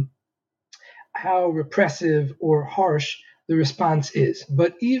repressive or harsh the response is.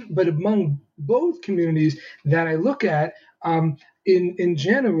 But among both communities that I look at, in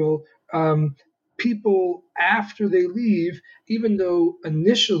general, people after they leave, even though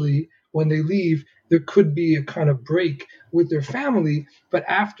initially when they leave there could be a kind of break with their family, but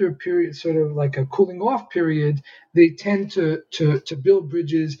after a period, sort of like a cooling off period, they tend to build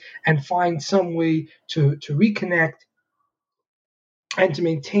bridges and find some way to reconnect and to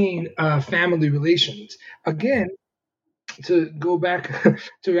maintain family relations. Again, to go back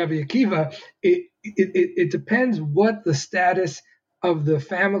to Rabbi Akiva, it depends what the status of the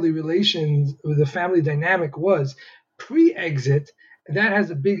family relations or the family dynamic was pre-exit. That has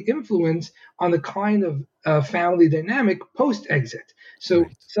a big influence on the kind of family dynamic post-exit. So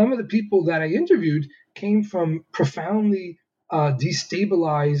some of the people that I interviewed came from profoundly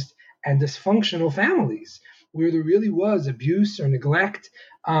destabilized and dysfunctional families where there really was abuse or neglect.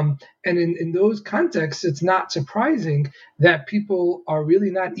 And in those contexts, it's not surprising that people are really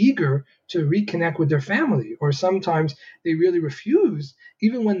not eager to reconnect with their family, or sometimes they really refuse,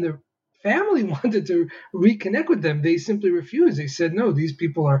 even when the family wanted to reconnect with them, they simply refused. They said, no, these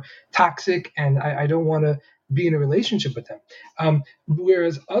people are toxic and I don't want to be in a relationship with them.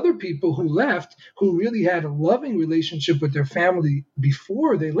 Whereas other people who left, who really had a loving relationship with their family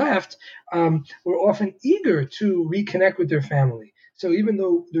before they left, were often eager to reconnect with their family. So even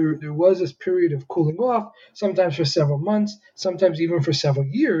though there was this period of cooling off, sometimes for several months, sometimes even for several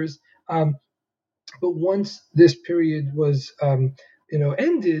years, but once this period was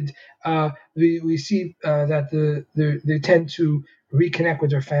ended, we see that they tend to reconnect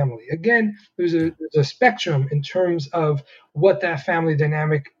with their family. Again, there's a spectrum in terms of what that family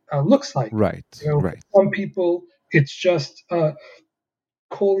dynamic looks like. Right. Some people, it's just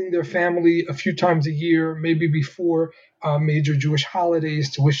calling their family a few times a year, maybe before major Jewish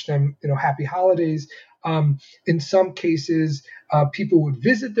holidays, to wish them happy holidays. In some cases, people would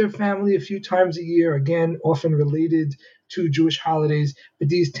visit their family a few times a year, again, often related to Jewish holidays, but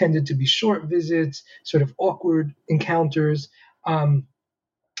these tended to be short visits, sort of awkward encounters,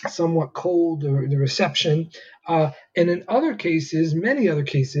 somewhat cold, or the reception. And in other cases, many other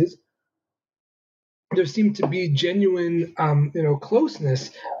cases, there seemed to be genuine,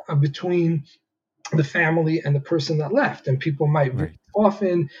 closeness between the family and the person that left, and people might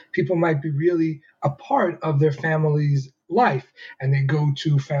be really a part of their family's life, and they go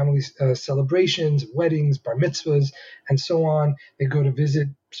to family celebrations, weddings, bar mitzvahs, and so on. They go to visit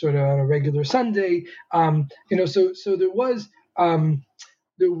sort of on a regular Sunday. So there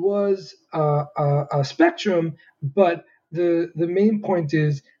was a spectrum, but the main point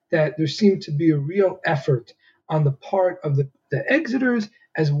is that there seemed to be a real effort on the part of the exiters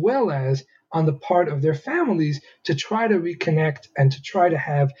as well as on the part of their families to try to reconnect and to try to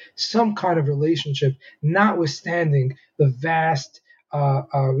have some kind of relationship, notwithstanding the vast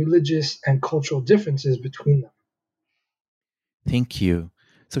religious and cultural differences between them. Thank you.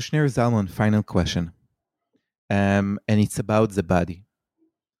 So Shner Zalman, final question. And it's about the body.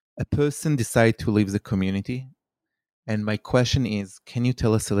 A person decides to leave the community. And my question is, can you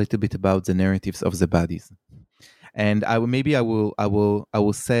tell us a little bit about the narratives of the bodies? And I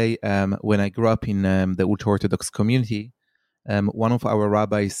will say, when I grew up in the ultra-Orthodox community, one of our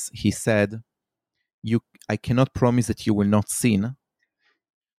rabbis, he said, I cannot promise that you will not sin.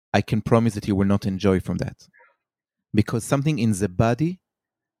 I can promise that you will not enjoy from that. Because something in the body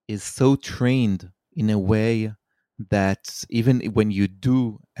is so trained in a way that even when you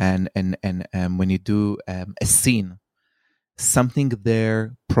do when you do a sin, something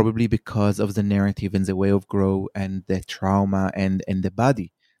there, probably because of the narrative and the way of grow and the trauma and the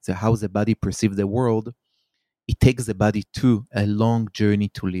body, so how the body perceives the world, it takes the body to a long journey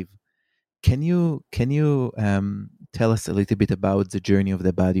to live. Can you tell us a little bit about the journey of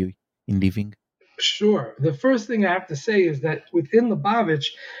the body in living? Sure. The first thing I have to say is that within Lubavitch,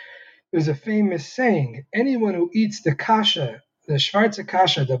 there's a famous saying: anyone who eats the kasha, the schwarze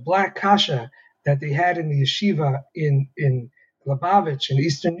kasha, the black kasha that they had in the yeshiva in Lubavitch in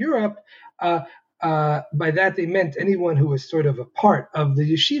Eastern Europe, by that they meant anyone who was sort of a part of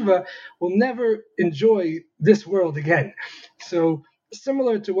the yeshiva will never enjoy this world again. So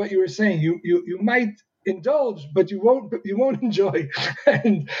similar to what you were saying, you might indulge, but you won't enjoy.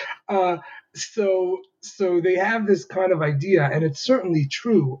 And so they have this kind of idea, and it's certainly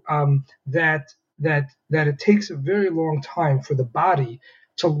true, that that it takes a very long time for the body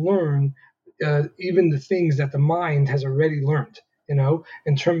to learn even the things that the mind has already learned,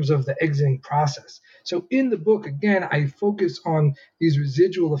 in terms of the exiting process. So in the book, again, I focus on these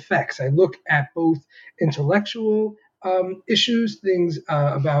residual effects. I look at both intellectual issues, things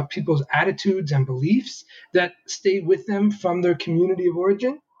about people's attitudes and beliefs that stay with them from their community of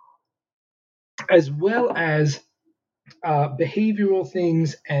origin, as well as behavioral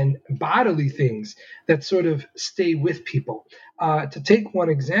things and bodily things that sort of stay with people. To take one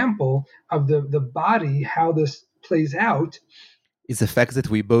example of the body, how this plays out, is the fact that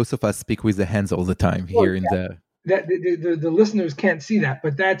we both of us speak with the hands all the time here in the... That the listeners can't see that,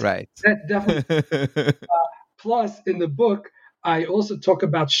 but that's right. That's definitely... Plus, in the book, I also talk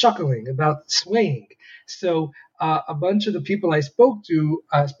about shuckling, about swaying. So a bunch of the people I spoke to,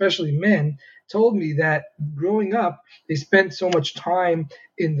 especially men, told me that growing up, they spent so much time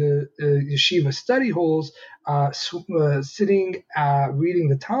in the yeshiva study halls, sitting, reading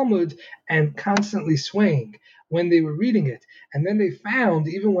the Talmud, and constantly swaying when they were reading it. And then they found,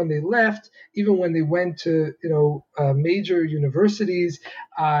 even when they left, even when they went to major universities,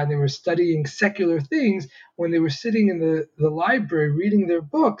 and they were studying secular things, when they were sitting in the library reading their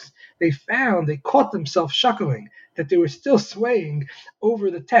books, they caught themselves shuckling, that they were still swaying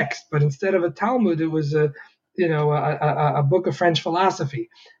over the text, but instead of a Talmud, it was a book of French philosophy.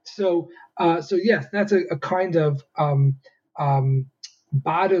 So yes, that's a kind of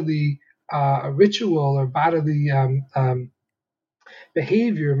bodily ritual or bodily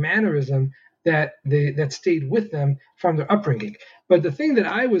behavior, mannerism that stayed with them from their upbringing. But the thing that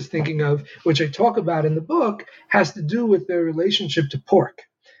I was thinking of, which I talk about in the book, has to do with their relationship to pork.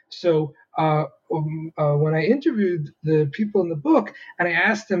 So when I interviewed the people in the book and I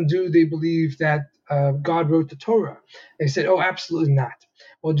asked them, do they believe that God wrote the Torah? They said, oh, absolutely not.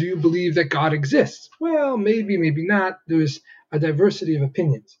 Well, do you believe that God exists? Well, maybe, maybe not. There's a diversity of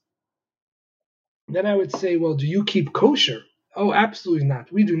opinions. Then I would say, well, do you keep kosher? Oh, absolutely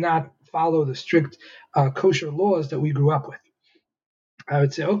not. We do not follow the strict kosher laws that we grew up with. I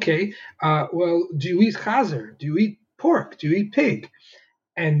would say, okay, well, do you eat chazer? Do you eat pork? Do you eat pig?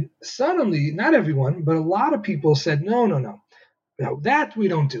 And suddenly, not everyone, but a lot of people said, no, that we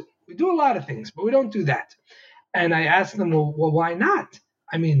don't do. We do a lot of things, but we don't do that. And I asked them, well, why not?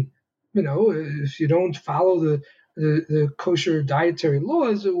 I mean, if you don't follow the kosher dietary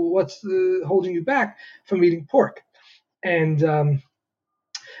laws, what's holding you back from eating pork? And I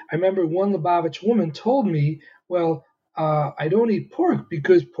remember one Lubavitch woman told me, well, I don't eat pork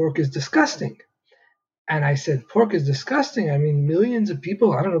because pork is disgusting. And I said, pork is disgusting. I mean, millions of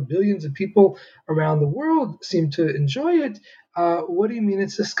people, billions of people around the world seem to enjoy it. What do you mean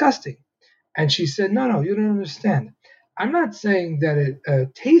it's disgusting? And she said, no, you don't understand. I'm not saying that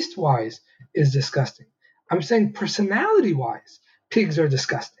it taste-wise is disgusting. I'm saying personality-wise, pigs are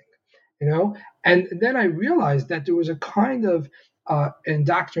disgusting, And then I realized that there was a kind of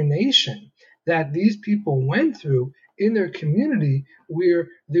indoctrination that these people went through in their community where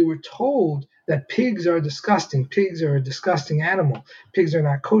they were told that pigs are disgusting. Pigs are a disgusting animal. Pigs are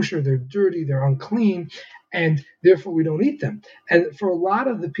not kosher. They're dirty. They're unclean. And therefore we don't eat them. And for a lot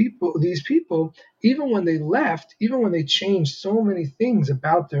of these people, even when they left, even when they changed so many things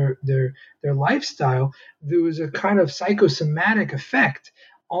about their lifestyle, there was a kind of psychosomatic effect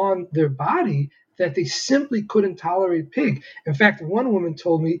on their body that they simply couldn't tolerate pig. In fact, one woman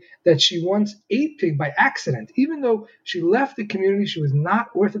told me that she once ate pig by accident, even though she left the community. She was not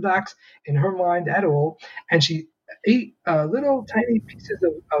Orthodox in her mind at all, and she ate little tiny pieces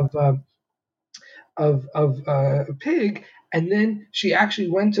of pig, and then she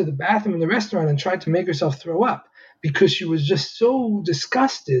actually went to the bathroom in the restaurant and tried to make herself throw up because she was just so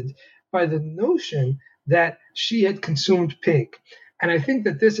disgusted by the notion that she had consumed pig. And I think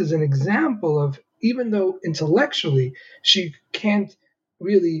that this is an example of, even though intellectually she can't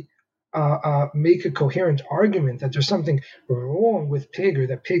really make a coherent argument that there's something wrong with pig or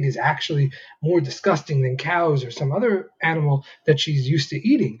that pig is actually more disgusting than cows or some other animal that she's used to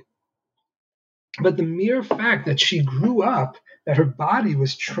eating. But the mere fact that she grew up, that her body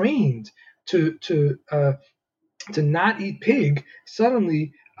was trained to not eat pig,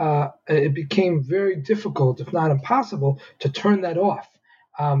 suddenly it became very difficult, if not impossible, to turn that off.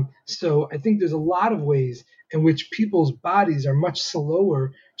 So I think there's a lot of ways in which people's bodies are much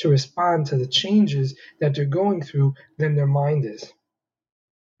slower to respond to the changes that they're going through than their mind is.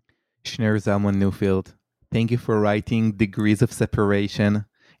 Shneur Zalman Newfield, thank you for writing Degrees of Separation.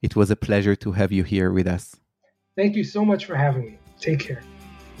 It was a pleasure to have you here with us. Thank you so much for having me. Take care.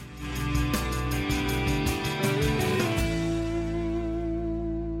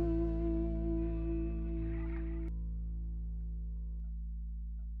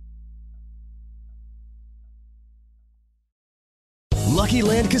 Lucky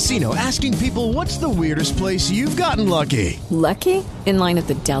Land Casino, asking people, what's the weirdest place you've gotten lucky? Lucky? In line at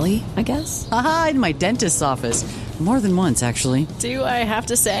the deli, I guess? Aha, in my dentist's office. More than once, actually. Do I have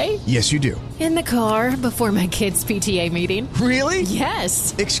to say? Yes, you do. In the car before my kids' PTA meeting. Really?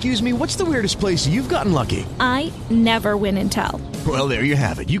 Yes. Excuse me, what's the weirdest place you've gotten lucky? I never win and tell. Well, there you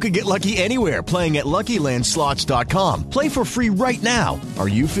have it. You can get lucky anywhere, playing at LuckyLandSlots.com. Play for free right now. Are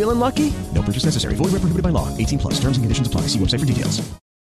you feeling lucky? No purchase necessary. Void where prohibited by law. 18+. Terms and conditions apply. See website for details.